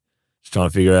trying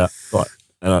to figure out,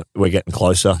 we're getting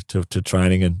closer to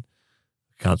training and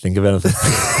can't think of anything.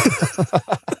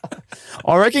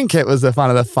 I reckon Kep was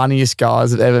one of the funniest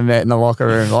guys I've ever met in the locker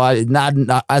room.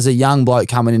 As a young bloke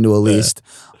coming into a list,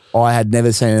 I had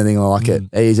never seen anything like it.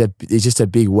 He's just a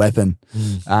big weapon.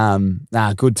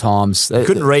 Good times.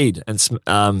 Couldn't read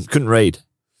couldn't read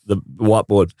the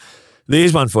whiteboard.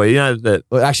 There's one for you.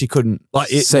 Well, actually couldn't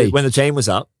see when the team was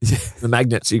up. The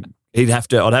magnets. I'd have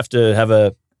to have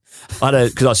a.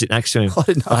 Because I was sitting next to him.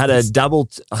 I had a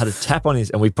tap on his,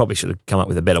 and we probably should have come up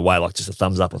with a better way, like just a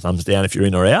thumbs up or thumbs down if you're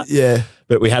in or out. Yeah.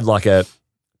 But we had a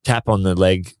tap on the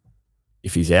leg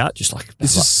if he's out, just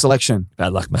this is selection.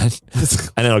 Bad luck, man. And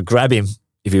then I'd grab him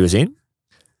if he was in.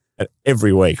 And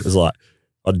every week it was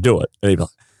I'd do it, and he'd be like,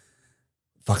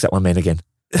 "Fuck's that one man again."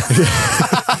 and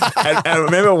I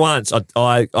remember once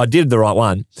I did the right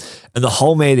one, and the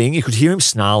whole meeting you could hear him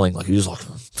snarling, he was like.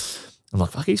 I'm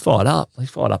like, fuck, he's fired up. He's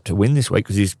fired up to win this week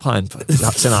because he's playing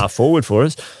centre half forward for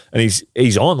us. And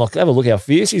he's on. Have a look how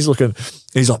fierce he's looking.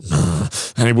 He's like,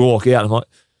 and he walk out. I'm like,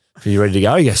 are you ready to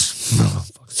go? He goes,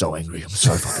 I'm so angry. I'm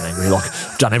so fucking angry.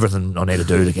 I've done everything I need to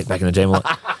do to get back in the team.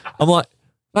 I'm like,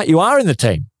 mate, you are in the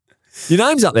team. Your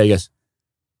name's up there. He goes,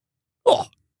 oh,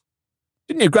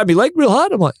 didn't you grab your leg real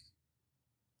hard? I'm like,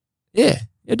 yeah,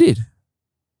 I did.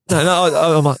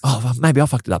 No, I'm like, oh, maybe I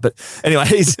fucked it up. But anyway,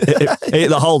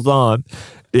 the whole time,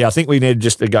 I think we needed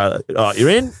just to go, you're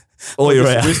in or you're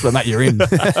out. Whisper, mate, you're in.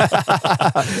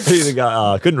 Either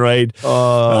go, couldn't read.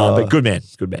 But good man.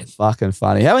 Fucking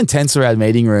funny. How intense are our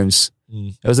meeting rooms?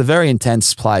 It was a very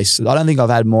intense place. I don't think I've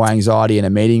had more anxiety in a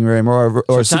meeting room or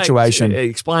a situation.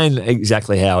 Explain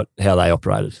exactly how they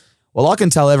operated. Well, I can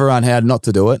tell everyone how not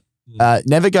to do it.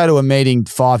 Never go to a meeting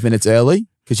 5 minutes early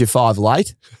because you're 5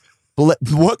 late.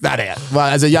 Work that out. Well,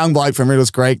 as a young bloke from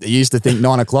Riddles Creek that used to think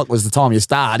 9 o'clock was the time you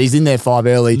start, he's in there 5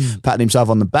 early, patting himself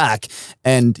on the back.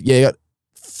 And you got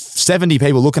 70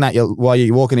 people looking at you while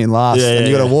you're walking in last. And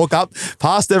you got to walk up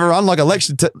past everyone like a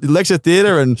lecture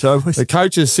theatre, and the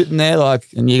coach is sitting there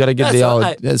and you got to give the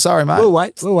old, sorry, mate. We'll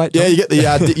wait. Yeah, you get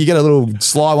you get a little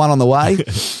sly one on the way.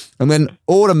 And then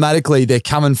automatically they're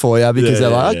coming for you because they're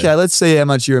like, okay, let's see how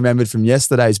much you remembered from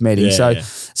yesterday's meeting.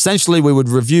 Essentially we would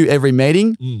review every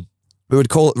meeting. We would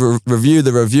call it review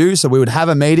the review. So we would have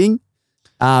a meeting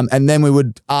and then we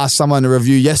would ask someone to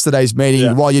review yesterday's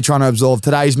meeting while you're trying to absorb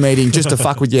today's meeting just to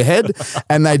fuck with your head.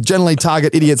 And they generally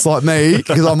target idiots like me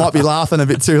because I might be laughing a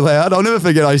bit too loud. I'll never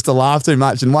forget I used to laugh too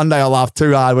much. And one day I laughed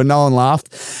too hard when no one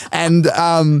laughed. And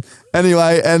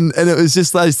anyway, and it was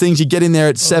just those things. You get in there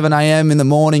at 7 a.m. in the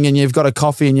morning and you've got a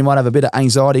coffee and you might have a bit of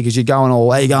anxiety because you're going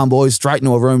all, hey, going boys, straight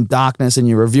into a room, darkness, and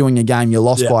you're reviewing a game you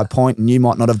lost by a point and you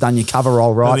might not have done your cover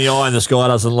roll right. And the eye in the sky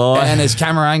doesn't lie. And there's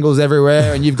camera angles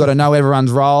everywhere and you've got to know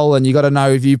everyone's role and you got to know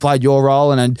if you played your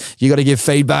role and you got to give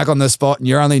feedback on the spot and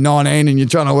you're only 19 and you're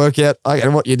trying to work out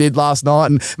what you did last night.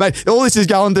 And mate, all this is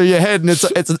going through your head and it's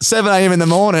at 7 a.m. in the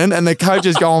morning and the coach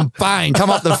is going, bang, come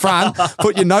up the front,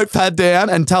 put your notepad down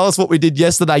and tell us what we did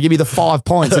yesterday. Give me the 5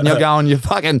 points and you're going, I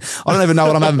don't even know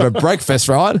what I'm having for breakfast,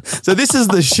 right? So this is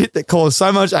the shit that caused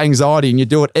so much anxiety and you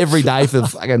do it every day for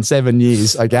fucking 7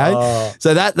 years, okay?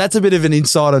 So that's a bit of an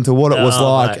insight into what it was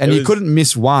like. Mate, and you couldn't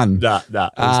miss one.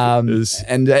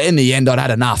 And in the end, I'd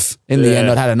had enough. In the end,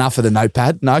 I'd had enough of the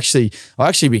notepad. And I actually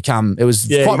it was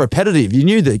quite repetitive.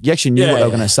 You actually knew what they were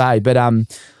going to say. But I'll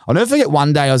never forget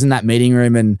one day I was in that meeting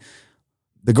room and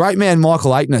the great man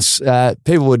Michael Aitness,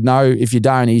 people would know if you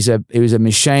don't, he was a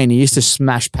machine. He used to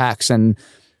smash packs and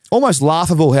almost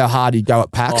laughable how hard he'd go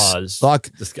at packs.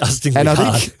 Disgustingly and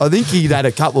hard. I think he'd had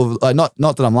a couple of, not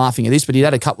that I'm laughing at this, but he'd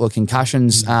had a couple of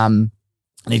concussions and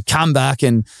he'd come back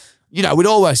and, we'd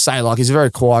always say he's a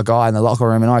very quiet guy in the locker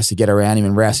room and I used to get around him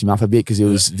and rouse him up a bit because he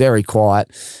was very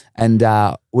quiet. And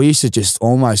we used to just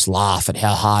almost laugh at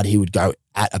how hard he would go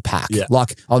at a pack. Yeah.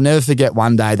 I'll never forget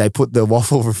one day they put the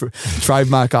waffle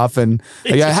trademark up and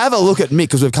they go, have a look at Mick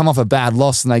because we've come off a bad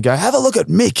loss and they go, have a look at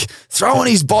Mick throwing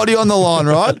his body on the line,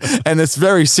 right? And it's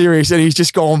very serious and he's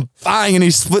just gone bang and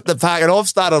he split the pack and I've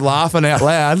started laughing out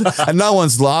loud and no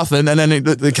one's laughing and then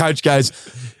the coach goes,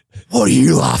 what are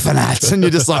you laughing at? And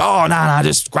you're just like, oh, no,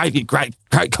 just great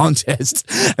contest.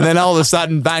 And then all of a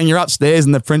sudden, bang, you're upstairs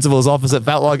in the principal's office. It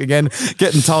felt like, again,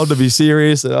 getting told to be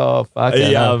serious. Oh, fuck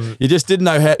it. You just didn't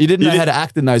know how how to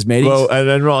act in those meetings. Well, and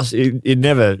then Ross,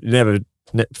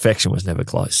 perfection was never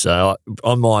close. So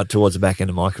towards the back end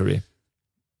of my career,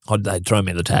 they'd throw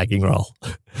me in the tagging role.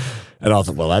 And I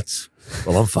thought,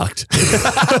 I'm fucked.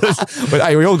 But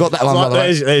hey, we all got that one.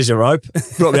 There's your rope.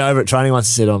 Brought me over at training once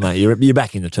and said, oh, mate, you're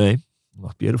back in the team. I'm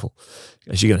like, beautiful.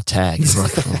 Because you're going to tag. I'm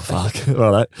like, oh, fuck.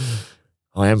 All right.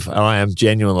 I am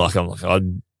genuine.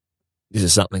 This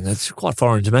is something that's quite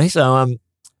foreign to me. So,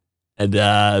 but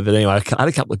anyway, I had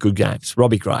a couple of good games.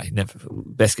 Robbie Gray,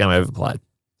 best game I ever played.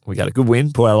 We got a good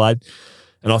win, Port Adelaide.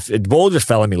 And the ball just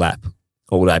fell in my lap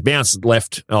all day. Bounced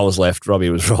left, I was left, Robbie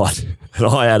was right. And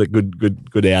I had a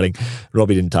good outing.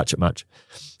 Robbie didn't touch it much.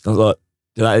 I was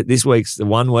like, this week's the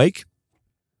 1 week,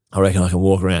 I reckon I can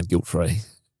walk around guilt-free.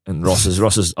 And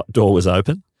Ross's door was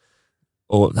open.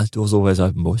 That door's always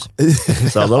open, boys.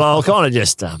 So I thought, I'll kind of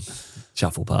just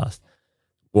shuffle past,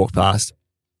 walk past.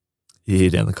 You hear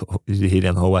down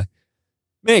the hallway,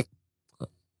 Mick.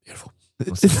 Beautiful.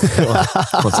 Once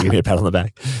you give me a pat on the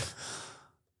back.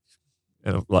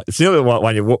 And it's the only one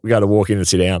when you go to walk in and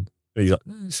sit down. And he's like,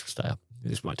 just stay up.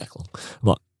 This won't take long. I'm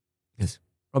like, yes.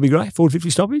 Robbie Gray, forward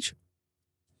 50 stoppage.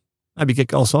 Maybe get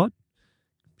goal side.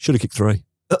 Should have kicked 3.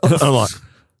 And I'm like,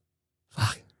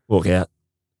 fuck. Walk out.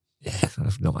 Yeah,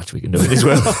 there's not much we can do in this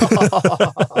world.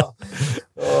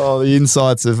 The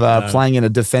insights of playing in a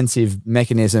defensive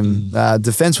mechanism.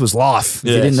 Defense was life.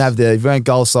 If you weren't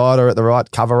goal side or at the right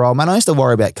cover roll. Man, I used to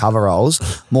worry about cover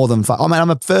rolls more than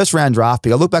I'm a first round draft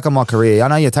pick. I look back on my career. I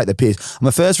know you take the piss. I'm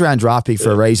a first round draft pick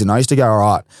for a reason. I used to go all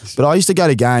right. But I used to go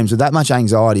to games with that much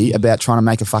anxiety about trying to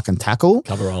make a fucking tackle.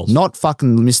 Cover rolls. Not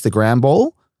fucking miss the ground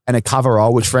ball. And a cover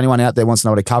roll, which for anyone out there wants to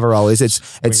know what a cover roll is, it's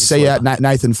see out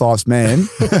Nathan Fyfe's man.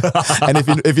 And if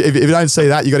you don't see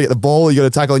that, you got to get the ball, you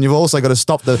got to tackle, and you've also got to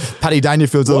stop the Paddy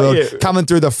Dangerfields coming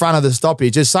through the front of the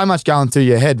stoppage. There's so much going through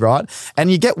your head, right?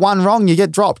 And you get one wrong, you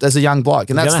get dropped as a young bloke,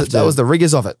 and that was the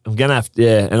rigours of it. I'm gonna have to,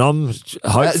 and I'm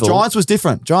hopeful. Giants was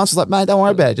different. Giants was like, mate, don't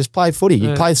worry about it, just play footy.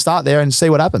 You start there and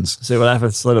see what happens. Let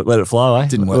it fly, eh?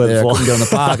 Didn't work there. Couldn't get on the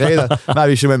park either.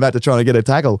 Maybe she went back to trying to get a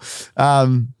tackle.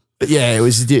 But yeah, it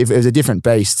was a different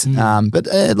beast. But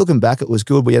looking back, it was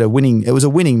good. We had a winning. It was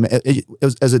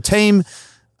as a team.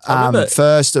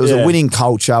 First, it was a winning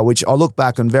culture, which I look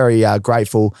back and very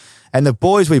grateful. And the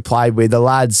boys we played with, the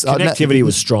lads, connectivity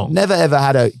was strong. Never ever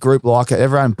had a group like it.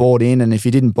 Everyone bought in, and if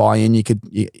you didn't buy in, you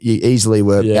easily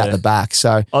were out the back.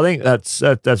 So I think that's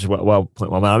well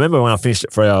put, my man. I remember when I finished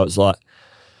at Freo, I was like,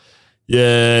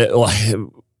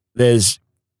 there's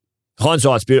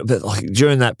hindsight's beautiful, but like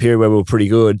during that period where we were pretty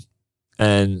good,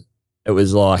 and it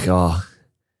was like,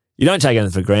 you don't take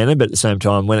anything for granted, but at the same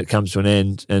time, when it comes to an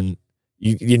end, and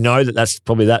you know that's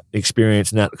probably that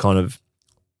experience and that kind of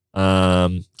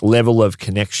level of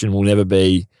connection will never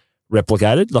be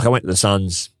replicated. Like I went to the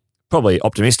Suns, probably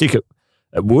optimistic it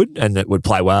would, and it would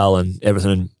play well and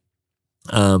everything.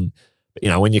 But,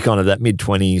 when you're kind of that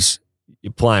mid-20s,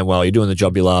 you're playing well, you're doing the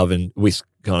job you love, and with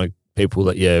kind of people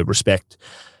that you respect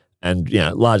and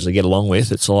largely get along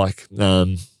with. It's like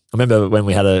I remember when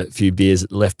we had a few beers at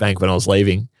the left bank when I was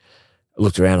leaving. I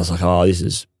looked around, I was like, this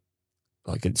is,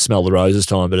 I could smell the roses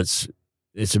time, but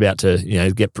it's about to,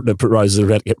 the roses are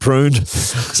about to get pruned.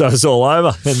 So it's all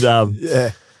over.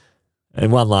 And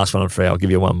and one last one on Free. I'll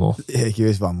give you one more. Yeah, give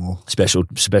us one more. Special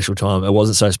time. It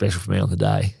wasn't so special for me on the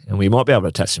day. And we might be able to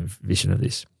attach some vision of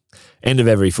this. End of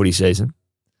every footy season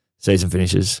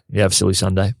finishes. You have Silly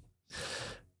Sunday.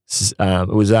 It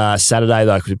was Saturday,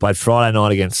 though, because we played Friday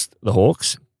night against the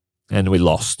Hawks, and we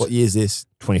lost. What year is this?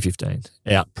 2015.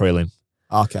 Out prelim.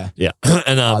 Okay. Yeah.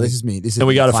 And this is me. and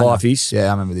we go to Fifey's. Yeah,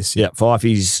 I remember this. Yeah,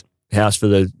 Fifey's house for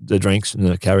the drinks and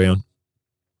the carry-on.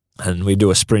 And we do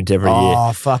a sprint every year.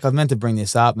 Oh, fuck. I meant to bring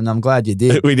this up, and I'm glad you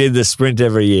did. We did the sprint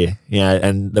every year.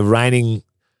 And the reigning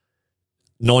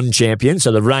non-champion,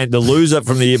 so the loser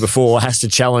from the year before has to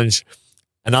challenge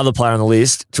another player on the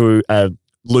list to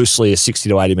loosely a 60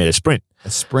 to 80 metre sprint.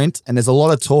 A sprint, and there's a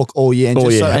lot of talk all year. And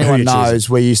just so anyone knows,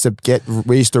 we used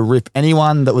to rip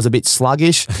anyone that was a bit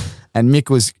sluggish, and Mick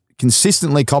was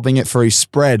consistently copying it for his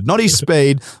spread, not his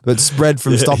speed, but spread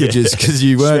from stoppages, because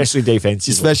you weren't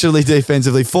especially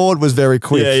defensively. Ford was very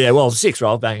quick. Well, 6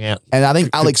 roll bang out. And I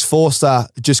think Alex Forster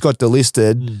just got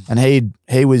delisted, and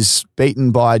he was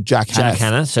beaten by Jack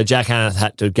Hannah. So Jack Hannah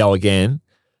had to go again,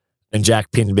 and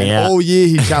Jack pinned me out. All year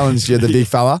he challenged you, the big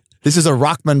fella. This is a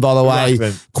ruckman, by the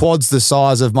way. Quads the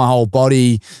size of my whole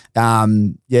body.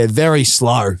 Very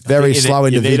slow. Very slow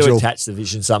individual. You need to attach the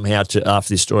vision somehow to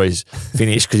after this story's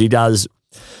finished, because he does.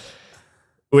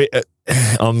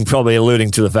 I'm probably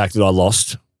alluding to the fact that I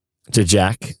lost to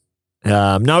Jack.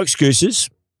 No excuses.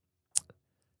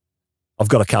 I've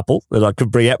got a couple that I could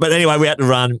bring out. But anyway, we had to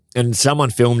run, and someone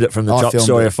filmed it from the top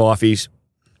story of Fifey's.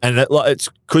 And it's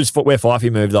because where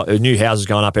Fifey moved, like, new houses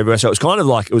going up everywhere. So it was kind of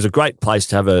like, it was a great place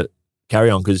to have a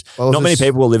carry-on, because not many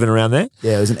people were living around there.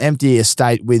 Yeah, it was an empty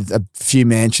estate with a few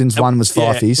mansions. One was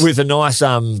Fifey's. With a nice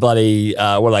bloody,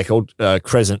 what are they called?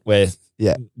 Crescent, where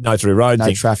no through road no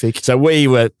thing. Traffic. So we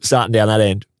were starting down that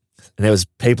end, and there was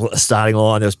people at the starting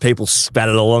line. There was people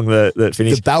spattered along the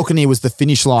finish. The balcony was the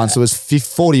finish line, so it was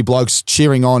 40 blokes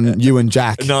cheering on you and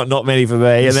Jack. Not many for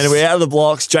me. And then we're out of the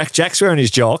blocks. Jack's wearing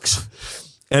his jocks.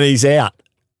 And he's out.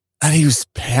 And he was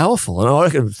powerful. And I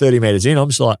reckon 30 metres in, I'm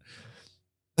just like,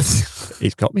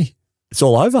 he's got me. It's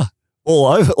all over. All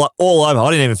over.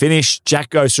 I didn't even finish. Jack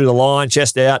goes through the line,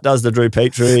 chest out, does the Drew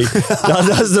Petrie,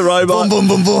 does the robot. Boom,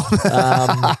 boom, boom,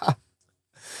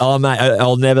 boom. Mate,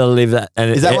 I'll never live that. And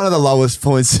is that one of the lowest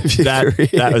points of your career?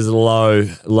 That was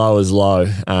low as low.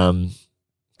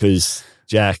 Because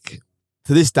Jack...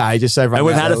 To this day, just so everyone and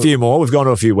we've had a few more. We've gone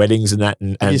to a few weddings and that, and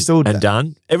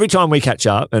done. Every time we catch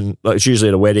up, and it's usually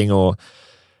at a wedding, or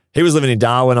he was living in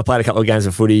Darwin. I played a couple of games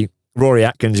of footy. Rory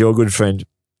Atkins, your good friend,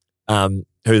 who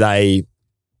they,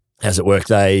 how's it work?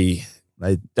 They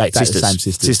date sisters. The same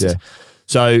sisters. Yeah.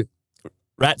 So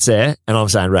Rat's there, and I'm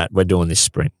saying, Rat, we're doing this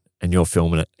sprint, and you're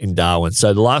filming it in Darwin.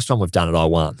 So the last time we've done it, I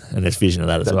won, and there's vision of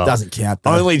that as well. Doesn't count,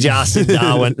 though. Only just in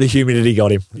Darwin, the humidity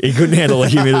got him. He couldn't handle the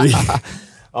humidity.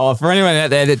 Oh, for anyone out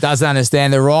there that doesn't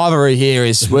understand, the rivalry here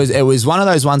was one of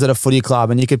those ones at a footy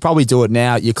club, and you could probably do it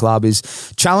now at your club,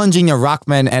 is challenging a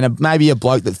ruckman and maybe a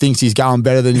bloke that thinks he's going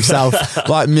better than himself,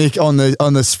 like Mick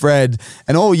on the spread.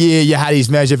 And all year you had his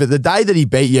measure, but the day that he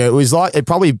beat you, it was one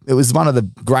of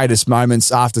the greatest moments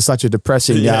after such a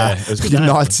depressing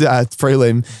night's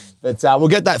prelim. But we'll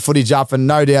get that footage up, and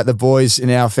no doubt the boys in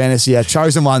our fantasy, our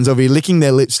chosen ones, will be licking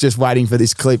their lips just waiting for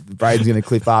this clip Braden's going to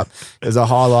clip up as a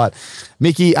highlight.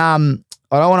 Mickey, I don't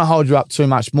want to hold you up too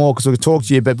much more because we'll talk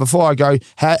to you. But before I go,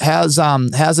 how's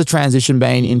the transition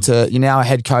been into, you're now a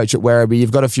head coach at Werribee? You've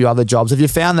got a few other jobs. Have you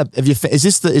found that? Is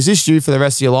this you for the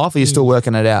rest of your life? Or are you still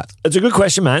working it out? It's a good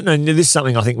question, man. And this is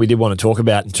something I think we did want to talk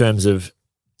about in terms of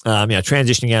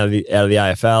transitioning out of the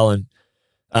AFL,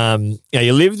 and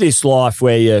you live this life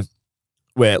where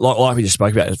like we just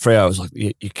spoke about, Freo was like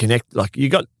you connect, like you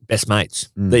got best mates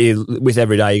that you're with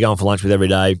every day. You're going for lunch with every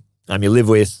day. You live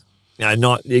with, and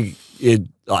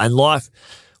life,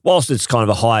 whilst it's kind of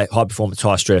a high performance,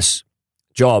 high stress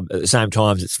job, at the same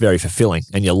time it's very fulfilling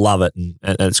and you love it, and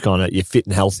it's kind of, you're fit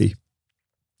and healthy.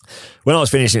 When I was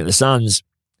finishing at the Suns,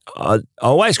 I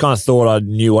always kind of thought I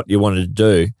knew what you wanted to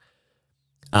do.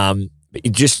 But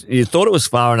you thought it was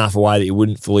far enough away that you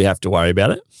wouldn't fully have to worry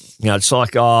about it. It's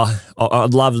like,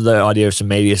 I'd love the idea of some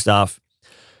media stuff.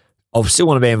 I still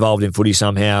want to be involved in footy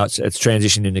somehow. It's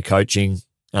transitioned into coaching.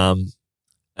 And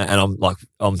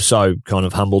I'm so kind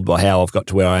of humbled by how I've got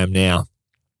to where I am now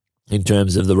in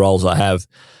terms of the roles I have.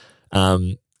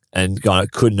 And kind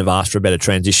of couldn't have asked for a better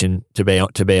transition, to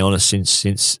be honest,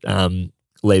 since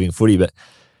leaving footy. But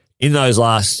in my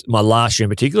last year in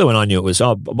particular, when I knew it was,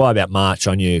 by about March,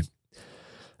 I knew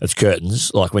it's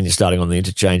curtains, like when you're starting on the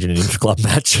interchange in an inter-club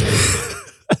match.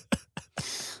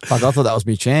 Like, I thought that was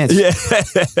my chance. Yeah.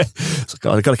 It's like,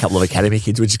 I've got a couple of academy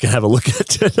kids we're just going to have a look at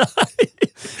today.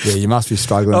 Yeah, you must be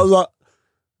struggling. I was like,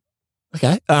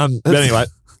 okay. But anyway,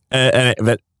 I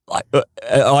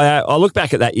look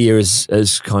back at that year as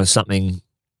kind of something,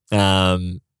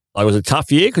 like it was a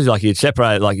tough year because like you'd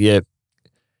separate, like you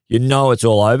know it's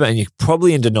all over and you're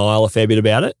probably in denial a fair bit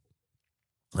about it.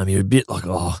 You're a bit like,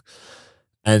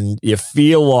 and you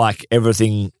feel like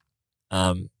everything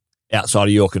outside of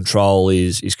your control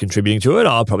is contributing to it.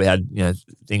 I probably had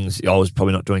things I was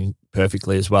probably not doing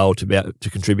perfectly as well to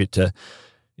contribute to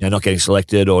not getting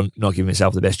selected or not giving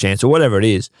myself the best chance or whatever it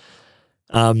is.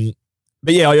 But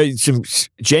yeah, some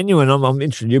genuine. I'm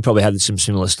interested. You probably had some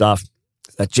similar stuff.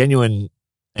 That genuine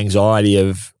anxiety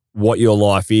of what your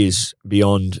life is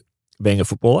beyond being a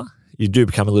footballer. You do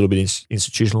become a little bit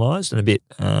institutionalized and a bit.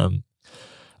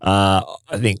 I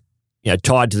think,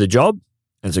 tied to the job,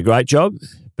 and it's a great job,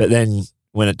 but then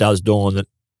when it does dawn that,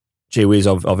 gee whiz,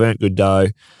 I've earned good dough,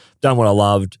 done what I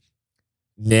loved,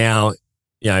 now,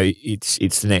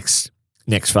 it's the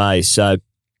next phase. So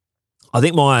I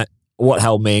think what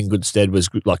held me in good stead was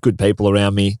good people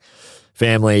around me,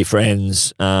 family,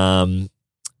 friends, the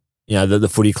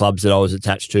footy clubs that I was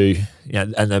attached to,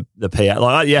 and the PA.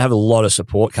 Like, you have a lot of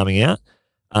support coming out,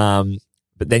 but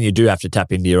then you do have to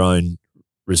tap into your own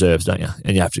reserves, don't you?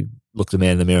 And you have to look the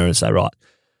man in the mirror and say, right,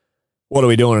 what are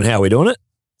we doing and how are we doing it?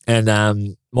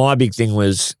 And my big thing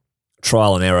was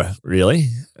trial and error, really.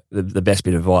 The best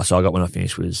bit of advice I got when I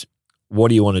finished was, what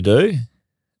do you want to do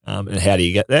and how do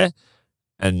you get there?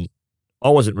 And I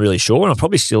wasn't really sure, and I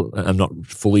probably still am not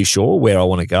fully sure where I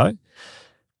want to go.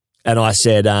 And I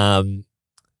said,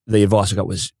 the advice I got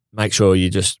was, make sure you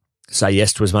just say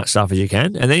yes to as much stuff as you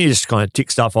can, and then you just kind of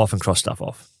tick stuff off and cross stuff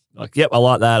off. Like, yep, I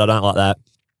like that, I don't like that.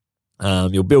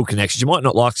 You'll build connections. You might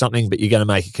not like something, but you're going to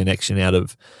make a connection out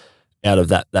of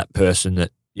that person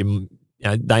that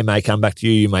they may come back to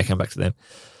you, you may come back to them.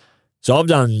 So I've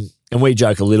done, and we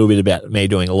joke a little bit about me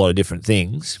doing a lot of different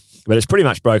things, but it's pretty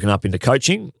much broken up into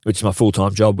coaching, which is my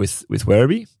full-time job with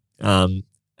Werribee. And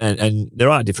there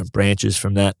are different branches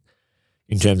from that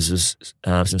in terms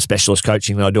of some specialist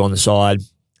coaching that I do on the side.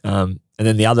 And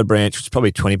then the other branch, which is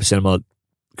probably 20% of my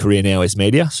career now, is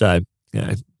media. So,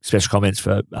 special comments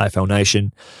for AFL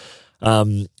Nation,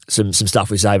 some stuff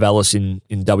with Zave Ellis in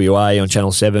WA on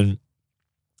Channel 7,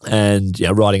 and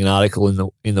writing an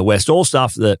article in the West. All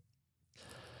stuff that,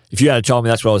 if you had told me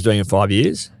that's what I was doing in 5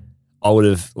 years, I would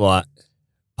have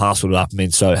parceled it up and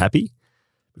been so happy,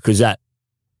 because that,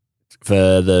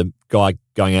 for the guy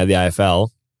going out of the AFL,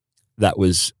 that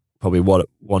was probably what it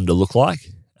wanted to look like.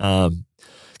 Comes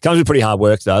with pretty hard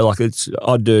work though. Like,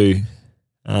 I'd do,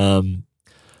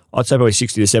 I'd say probably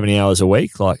 60 to 70 hours a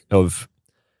week, like, of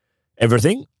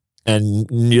everything, and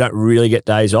you don't really get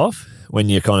days off when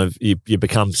you you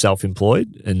become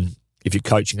self-employed. And if you're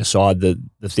coaching aside,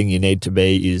 the thing you need to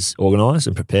be is organised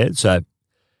and prepared. So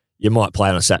you might play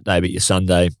on a Saturday, but your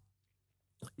Sunday,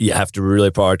 you have to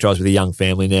really prioritise with a young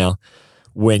family now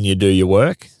when you do your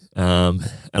work. And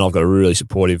I've got a really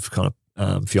supportive kind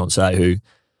of fiance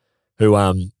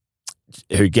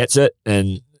who gets it,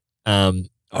 and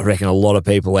I reckon a lot of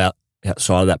people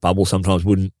outside of that bubble sometimes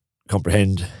wouldn't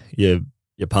comprehend your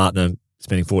partner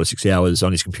spending 4 to 6 hours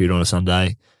on his computer on a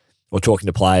Sunday, or talking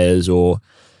to players, or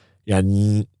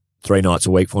 3 nights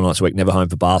a week, 4 nights a week, never home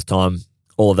for bath time,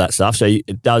 all of that stuff. So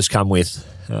it does come with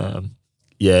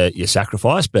your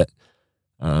sacrifice, but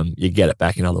you get it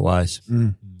back in other ways.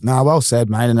 No, well said,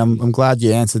 mate, and I'm glad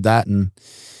you answered that. And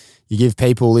you give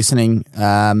people listening,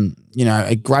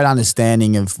 a great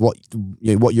understanding of what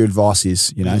your advice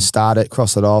is. Start it,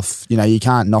 cross it off. You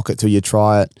can't knock it till you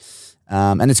try it.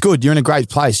 And it's good. You're in a great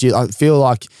place. I feel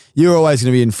like you're always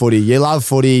going to be in footy. You love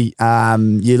footy.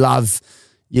 You love,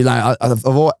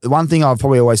 one thing I've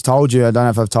probably always told you, I don't know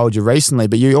if I've told you recently,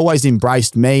 but you always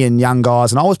embraced me and young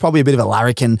guys. And I was probably a bit of a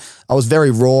larrikin. I was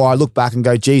very raw. I look back and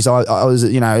go, geez, I was,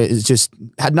 it's just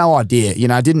had no idea.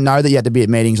 I didn't know that you had to be at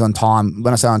meetings on time.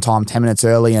 When I say on time, 10 minutes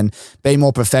early, and be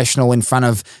more professional in front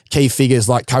of key figures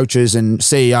like coaches and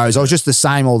CEOs. I was just the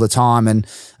same all the time. And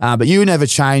but you never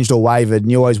changed or wavered,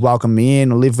 and you always welcomed me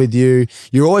in or lived with you.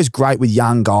 You're always great with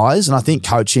young guys. And I think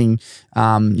coaching,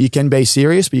 you can be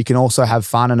serious, but you can also have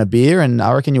fun and a beer, and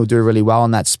I reckon you'll do really well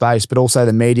in that space. But also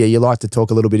the media, you like to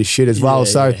talk a little bit of shit as well.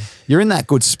 So you're in that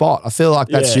good spot. I feel like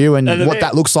that's you, and what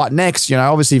that looks like next.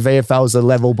 Obviously VFL is a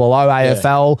level below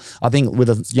AFL. I think with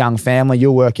a young family,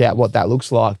 you'll work out what that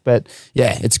looks like. But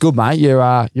yeah, it's good, mate.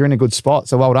 You're in a good spot.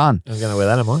 So well done. I'm going to wear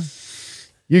that, am I?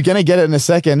 You're going to get it in a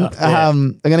second.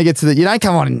 I'm going to get to you don't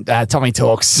come on Tommy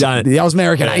Talks, the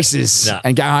American Aces,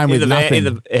 and go home with nothing.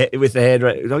 With the hair.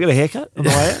 Do I get a haircut on the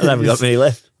way out? I haven't got many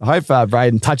left. I hope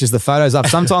Braden touches the photos up.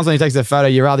 Sometimes when he takes a photo,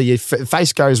 you rather your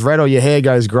face goes red or your hair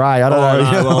goes grey. I don't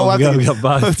know. No, well, we got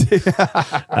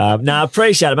both. No,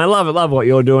 appreciate it, man. Love what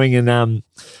you're doing. And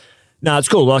no, it's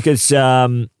cool. Like it's,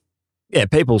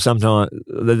 people sometimes,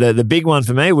 the big one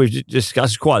for me, we've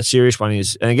discussed, quite a serious one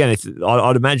is, and again,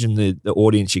 I'd imagine the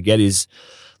audience you get is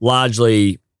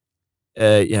largely,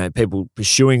 people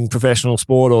pursuing professional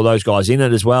sport or those guys in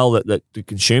it as well that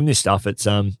consume this stuff. It's,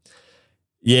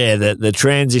 the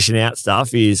transition out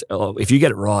stuff is, if you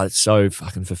get it right, it's so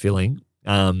fucking fulfilling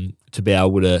to be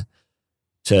able to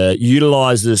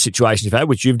utilise the situation you've had,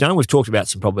 which you've done. We've talked about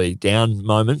some probably down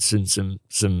moments and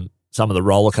some of the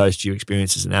roller coaster you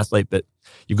experience as an athlete, but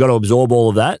you've got to absorb all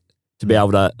of that to be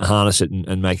able to harness it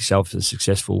and make yourself a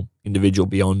successful individual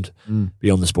beyond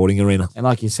the sporting arena. And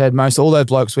like you said, all those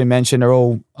blokes we mentioned are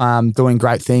all doing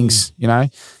great things,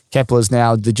 Kepler's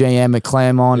now the GM at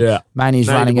Claremont. Yeah. Manny's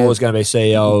running it. Moore's going to be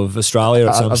CEO of Australia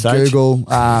at some stage. Google.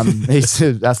 He's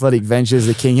Athletic Ventures,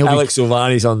 the king. Alex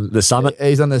Silvani's on the summit.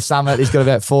 He's on the summit. He's got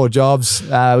about 4 jobs. We've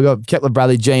got Kepler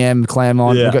Bradley, GM,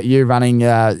 Claremont. Yeah. We've got you running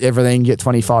everything. You get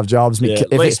 25 jobs. Yeah.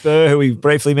 Lee Spur, who we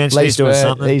briefly mentioned, he's doing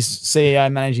something. He's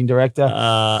CEO, Managing Director.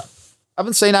 I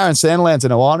haven't seen Aaron Sanderlands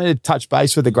in a while. I need to touch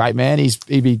base with the great man. He'd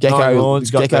be Gecko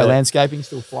Landscaping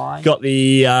still flying. Got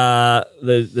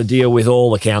the deal with all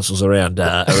the councils around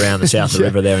the south of the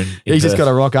river there. He's just got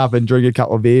to rock up and drink a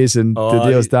couple of beers and the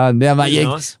deal's done. Now, mate,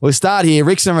 nice. We'll start here.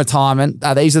 Ricks in retirement.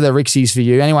 These are the Rixies for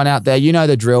you. Anyone out there, you know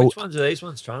the drill. Which ones are these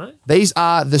ones, Trano? These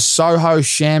are the Soho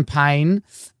Champagne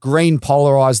green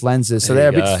polarised lenses. So they're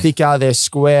a bit thicker. They're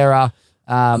squarer.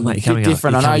 Mate,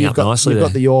 different. I know you've got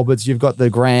the Orbits, you've got the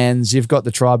Grands, you've got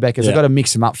the Tribecas. I've got to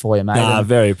mix them up for you, mate.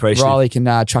 Very appreciative. Riley can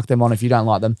chuck them on if you don't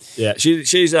like them. Yeah,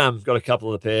 she's got a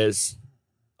couple of the pairs.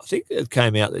 I think it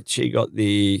came out that she got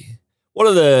what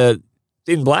are the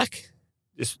thin black?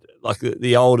 Just like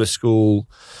the older school.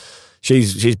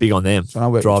 She's big on them.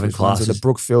 So driving classes. The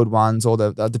Brookfield ones, or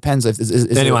depends if.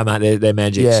 Anyway, mate, they're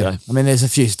magic. Yeah, so. I mean, there's a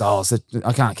few styles that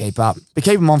I can't keep up. But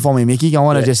keep them on for me, Mickey. I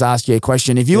want to just ask you a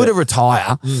question. If you were to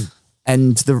retire,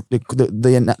 and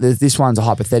this one's a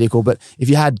hypothetical, but if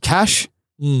you had cash,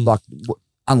 like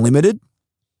unlimited,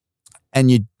 and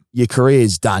your career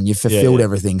is done, you've fulfilled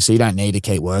everything, so you don't need to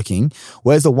keep working.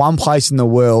 Where's the one place in the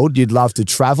world you'd love to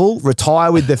travel,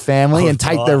 retire with the family, and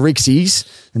take the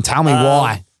Rixies? And tell me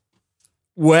why.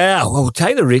 Wow. Well,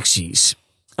 take the Rixies.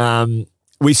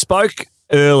 We spoke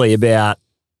early about,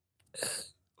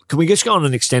 can we just go on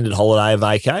an extended holiday,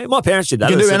 vacay? My parents did that.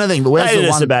 You can do anything, but where's the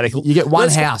one? Sabbatical. You get one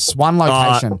house, one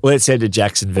location. Let's head to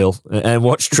Jacksonville and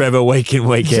watch Trevor week in,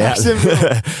 week out.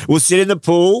 We'll sit in the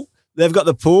pool. They've got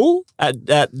the pool at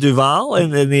Duval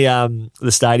in the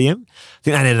stadium. I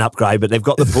think they need an upgrade, but they've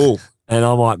got the pool. And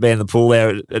I might be in the pool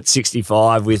there at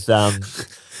 65 with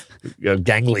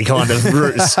gangly kind of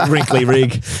wrinkly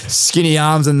rig. Skinny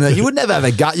arms and you would never have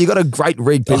a gut. You got a great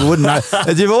rig. People wouldn't know.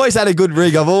 You've always had a good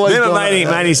rig. I've always remember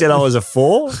Manny said I was a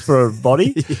 4 for a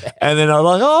body. And then I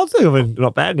was like, I think I'm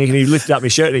not bad. And he lifted up my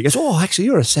shirt and he goes, actually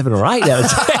you're a 7 or 8 out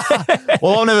of 10.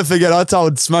 Well, I'll never forget, I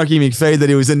told Smokey McPhee that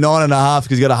he was a 9.5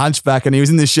 because he got a hunchback, and he was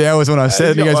in the showers when I said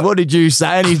it. And he goes, what did you say?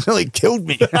 And he nearly killed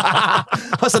me.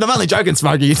 I said, I'm only joking,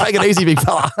 Smokey. You take it easy, big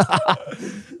fella.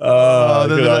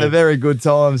 They're very good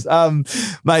times.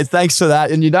 Mate, thanks for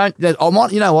that. And you know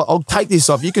what? I'll take this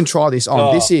off. You can try this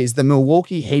on. This is the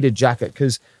Milwaukee heated jacket,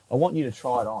 because I want you to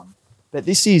try it on. But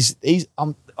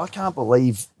I can't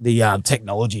believe the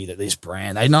technology that this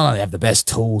brand, they not only have the best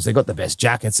tools, they've got the best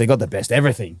jackets, they've got the best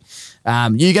everything.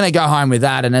 You're going to go home with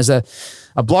that. And as a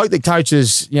bloke that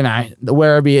coaches, the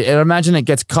Werribee, I imagine it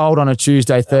gets cold on a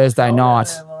Tuesday, Thursday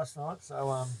night. Yeah, last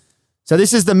night. So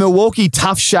this is the Milwaukee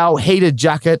Tough Shell heated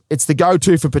jacket. It's the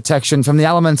go-to for protection from the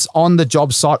elements on the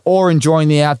job site or enjoying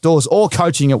the outdoors or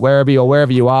coaching at Werribee or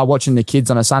wherever you are watching the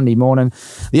kids on a Sunday morning.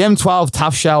 The M12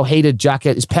 Tough Shell heated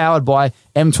jacket is powered by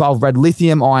M12 red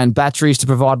lithium-ion batteries to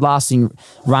provide lasting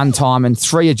run time and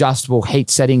 3 adjustable heat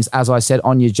settings, as I said,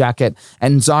 on your jacket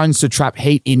and zones to trap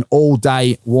heat in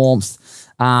all-day warmth.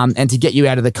 And to get you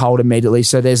out of the cold immediately.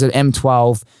 So there's an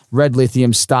M12 red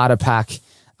lithium starter pack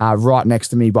right next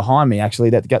to me, behind me, actually.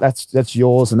 That's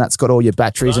yours, and that's got all your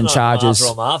batteries and charges.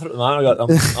 I'm Arthur at the moment.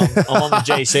 I'm on the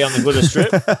GC on the Glitter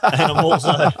Strip, and I'm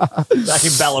also back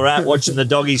in Ballarat watching the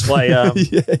doggies play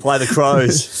the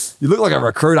Crows. You look like a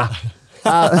recruiter.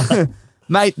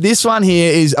 Mate, this one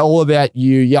here is all about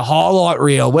you, your highlight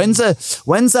reel. When's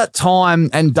that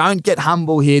time, and don't get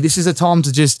humble here. This is a time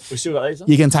to just... We still got these on?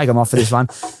 You can take them off for this one.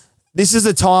 This is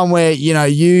a time where,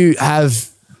 you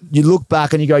look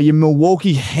back and you go, your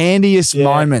Milwaukee handiest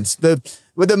moments. The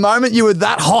moment you were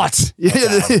that hot,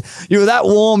 you were that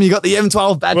warm, you got the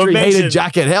M12 battery heated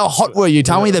jacket. How hot were you?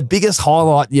 Tell me the biggest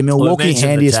highlight, your Milwaukee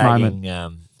handiest moment.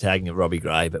 Tagging of Robbie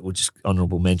Gray, but we'll just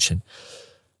honourable mention.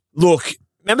 Look,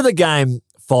 remember the game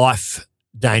Fife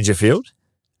Dangerfield?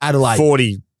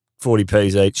 Adelaide. 40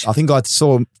 P's each. I think I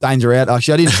saw Danger out.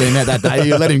 Actually, I didn't see him out that day.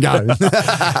 You let him go.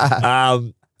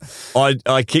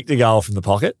 I kicked a goal from the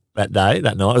pocket that night.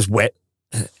 It was wet.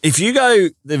 If you go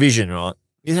the vision, right,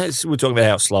 we're talking about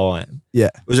how slow I am. Yeah.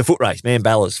 It was a foot race. Me and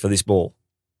Ballas for this ball.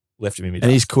 Left him in mid.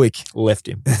 And he's quick. Left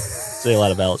him. See you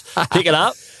later, Ballas. Pick it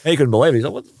up. He couldn't believe it. He's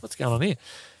like, what's going on here?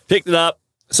 Picked it up.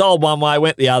 Sold one way,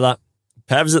 went the other.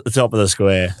 Pav's at the top of the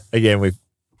square. Again,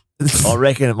 I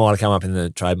reckon it might have come up in the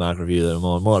trademark review that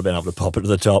I might have been able to pop it to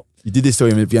the top. You did this to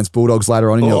him against Bulldogs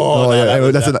later on.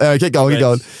 Keep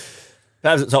going.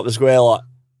 Pav's at the top of the square, like,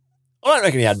 I don't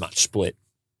reckon he had much split.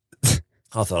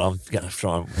 I thought, I'm going to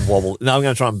try and wobble. No, I'm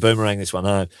going to try and boomerang this one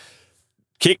home.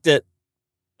 Kicked it.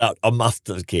 I muffed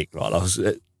the kick, right? I was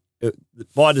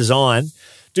by design,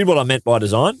 did what I meant by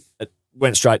design. It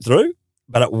went straight through,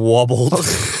 but it wobbled.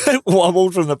 It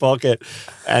wobbled from the pocket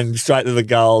and straight to the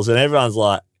goals. And everyone's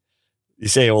like, you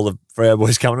see all the Freo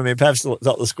boys coming to me. Pav's still at the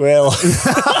top of the square.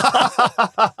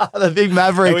 The big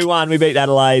maverick. And we won. We beat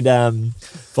Adelaide.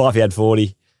 Fife had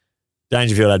 40.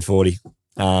 Dangerfield had 40.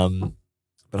 But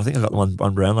I think I got the one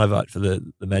Brownlow vote for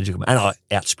the magical. And I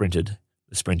out-sprinted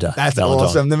the sprinter. That's Valentine.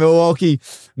 awesome. The Milwaukee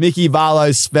Mickey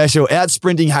Barlow special.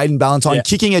 Out-sprinting Hayden Ballantyne,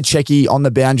 kicking a checkie on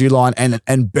the boundary line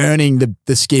and burning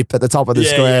the skip at the top of the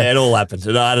square. Yeah, it all happened.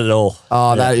 It had it all.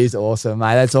 Oh, that is awesome,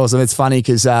 mate. That's awesome. It's funny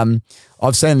because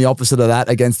I've seen the opposite of that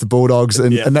against the Bulldogs,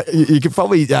 and you could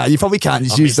probably you can't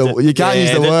just use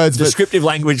the words. Descriptive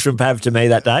language from Pav to me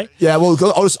that day. Yeah, well,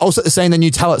 I'll set the scene, then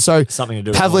you tell it. So something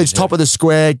to do. Pavlich, top of the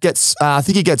square, gets I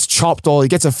think he gets chopped or he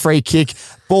gets a free kick.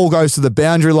 Ball goes to the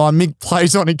boundary line. Mick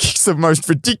plays on and kicks the most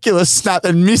ridiculous snap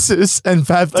and misses, and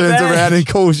Pav turns around and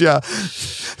calls you.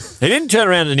 He didn't turn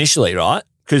around initially, right?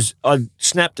 Because I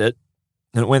snapped it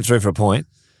and it went through for a point.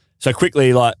 So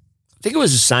quickly, I think it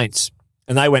was the Saints.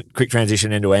 And they went quick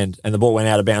transition end to end, and the ball went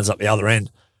out of bounds up the other end.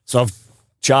 So I've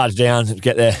charged down to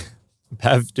get there.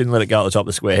 Pav didn't let it go at the top of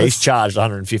the square. He's charged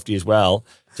 150 as well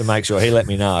to make sure he let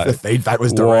me know. The feedback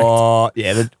was direct.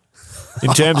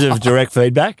 In terms of direct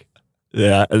feedback,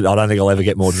 I don't think I'll ever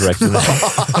get more direct than that.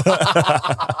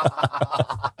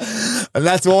 And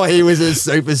that's why he was a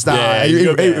superstar. Yeah,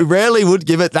 he rarely would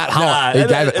give it that hot. He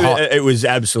gave it hot. It was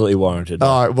absolutely warranted.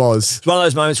 Oh, it was. It's one of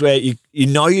those moments where you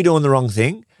know you're doing the wrong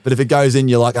thing. But if it goes in,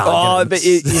 you're like, but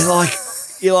you're like,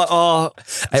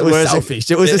 it was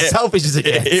selfish. It was as selfish as it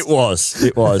gets. It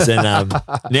was. And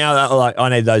now I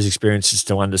need those experiences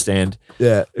to understand.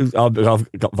 Yeah. I've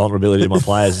got vulnerability to my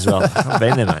players as well. I've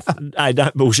been there, mate. Hey,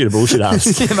 don't bullshit a bullshit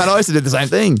ass. Yeah, man, I used to do the same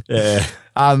thing. Yeah.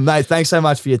 Mate, thanks so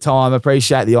much for your time. I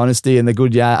appreciate the honesty and the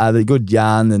good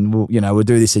yarn. And we'll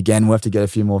do this again. We'll have to get a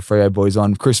few more Freo boys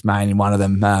on. Chris Main in one of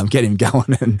them, get him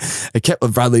going. And Kepler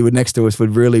Bradley next to us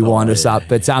would really wind us up.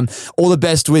 But all the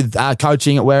best with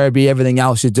coaching at Werribee, everything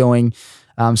else you're doing.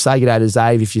 Say good day to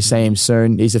Zave if you see him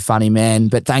soon. He's a funny man.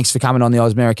 But thanks for coming on the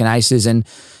Oz American Aces. And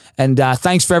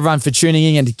thanks for everyone for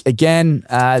tuning in. And again,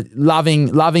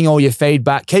 loving all your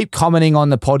feedback. Keep commenting on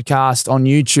the podcast, on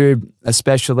YouTube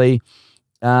especially.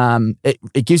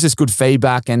 It gives us good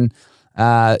feedback, and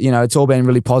it's all been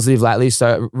really positive lately,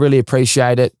 so really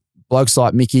appreciate it. Blokes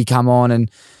like Mickey come on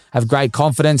and have great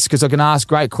confidence because I can ask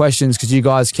great questions because you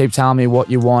guys keep telling me what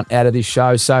you want out of this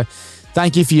show. So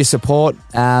thank you for your support.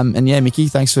 And yeah, Mickey,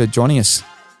 thanks for joining us.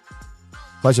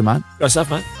 Pleasure, mate. Great stuff,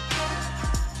 mate.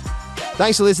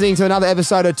 Thanks for listening to another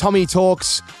episode of Tommy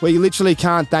Talks, where you literally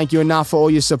can't thank you enough for all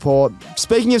your support.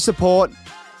 Speaking of support,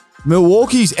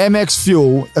 Milwaukee's MX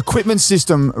Fuel equipment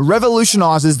system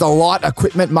revolutionises the light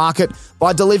equipment market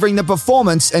by delivering the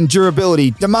performance and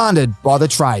durability demanded by the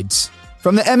trades.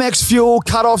 From the MX Fuel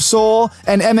cut-off saw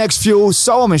and MX Fuel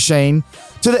sower machine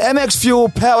to the MX Fuel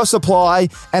power supply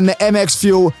and the MX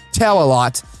Fuel tower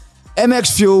light,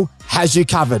 MX Fuel has you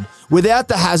covered without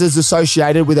the hazards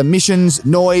associated with emissions,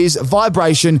 noise,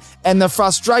 vibration, and the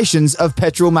frustrations of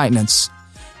petrol maintenance.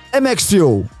 MX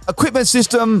Fuel, equipment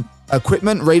system,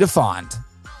 equipment redefined.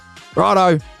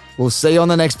 Righto, we'll see you on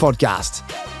the next podcast.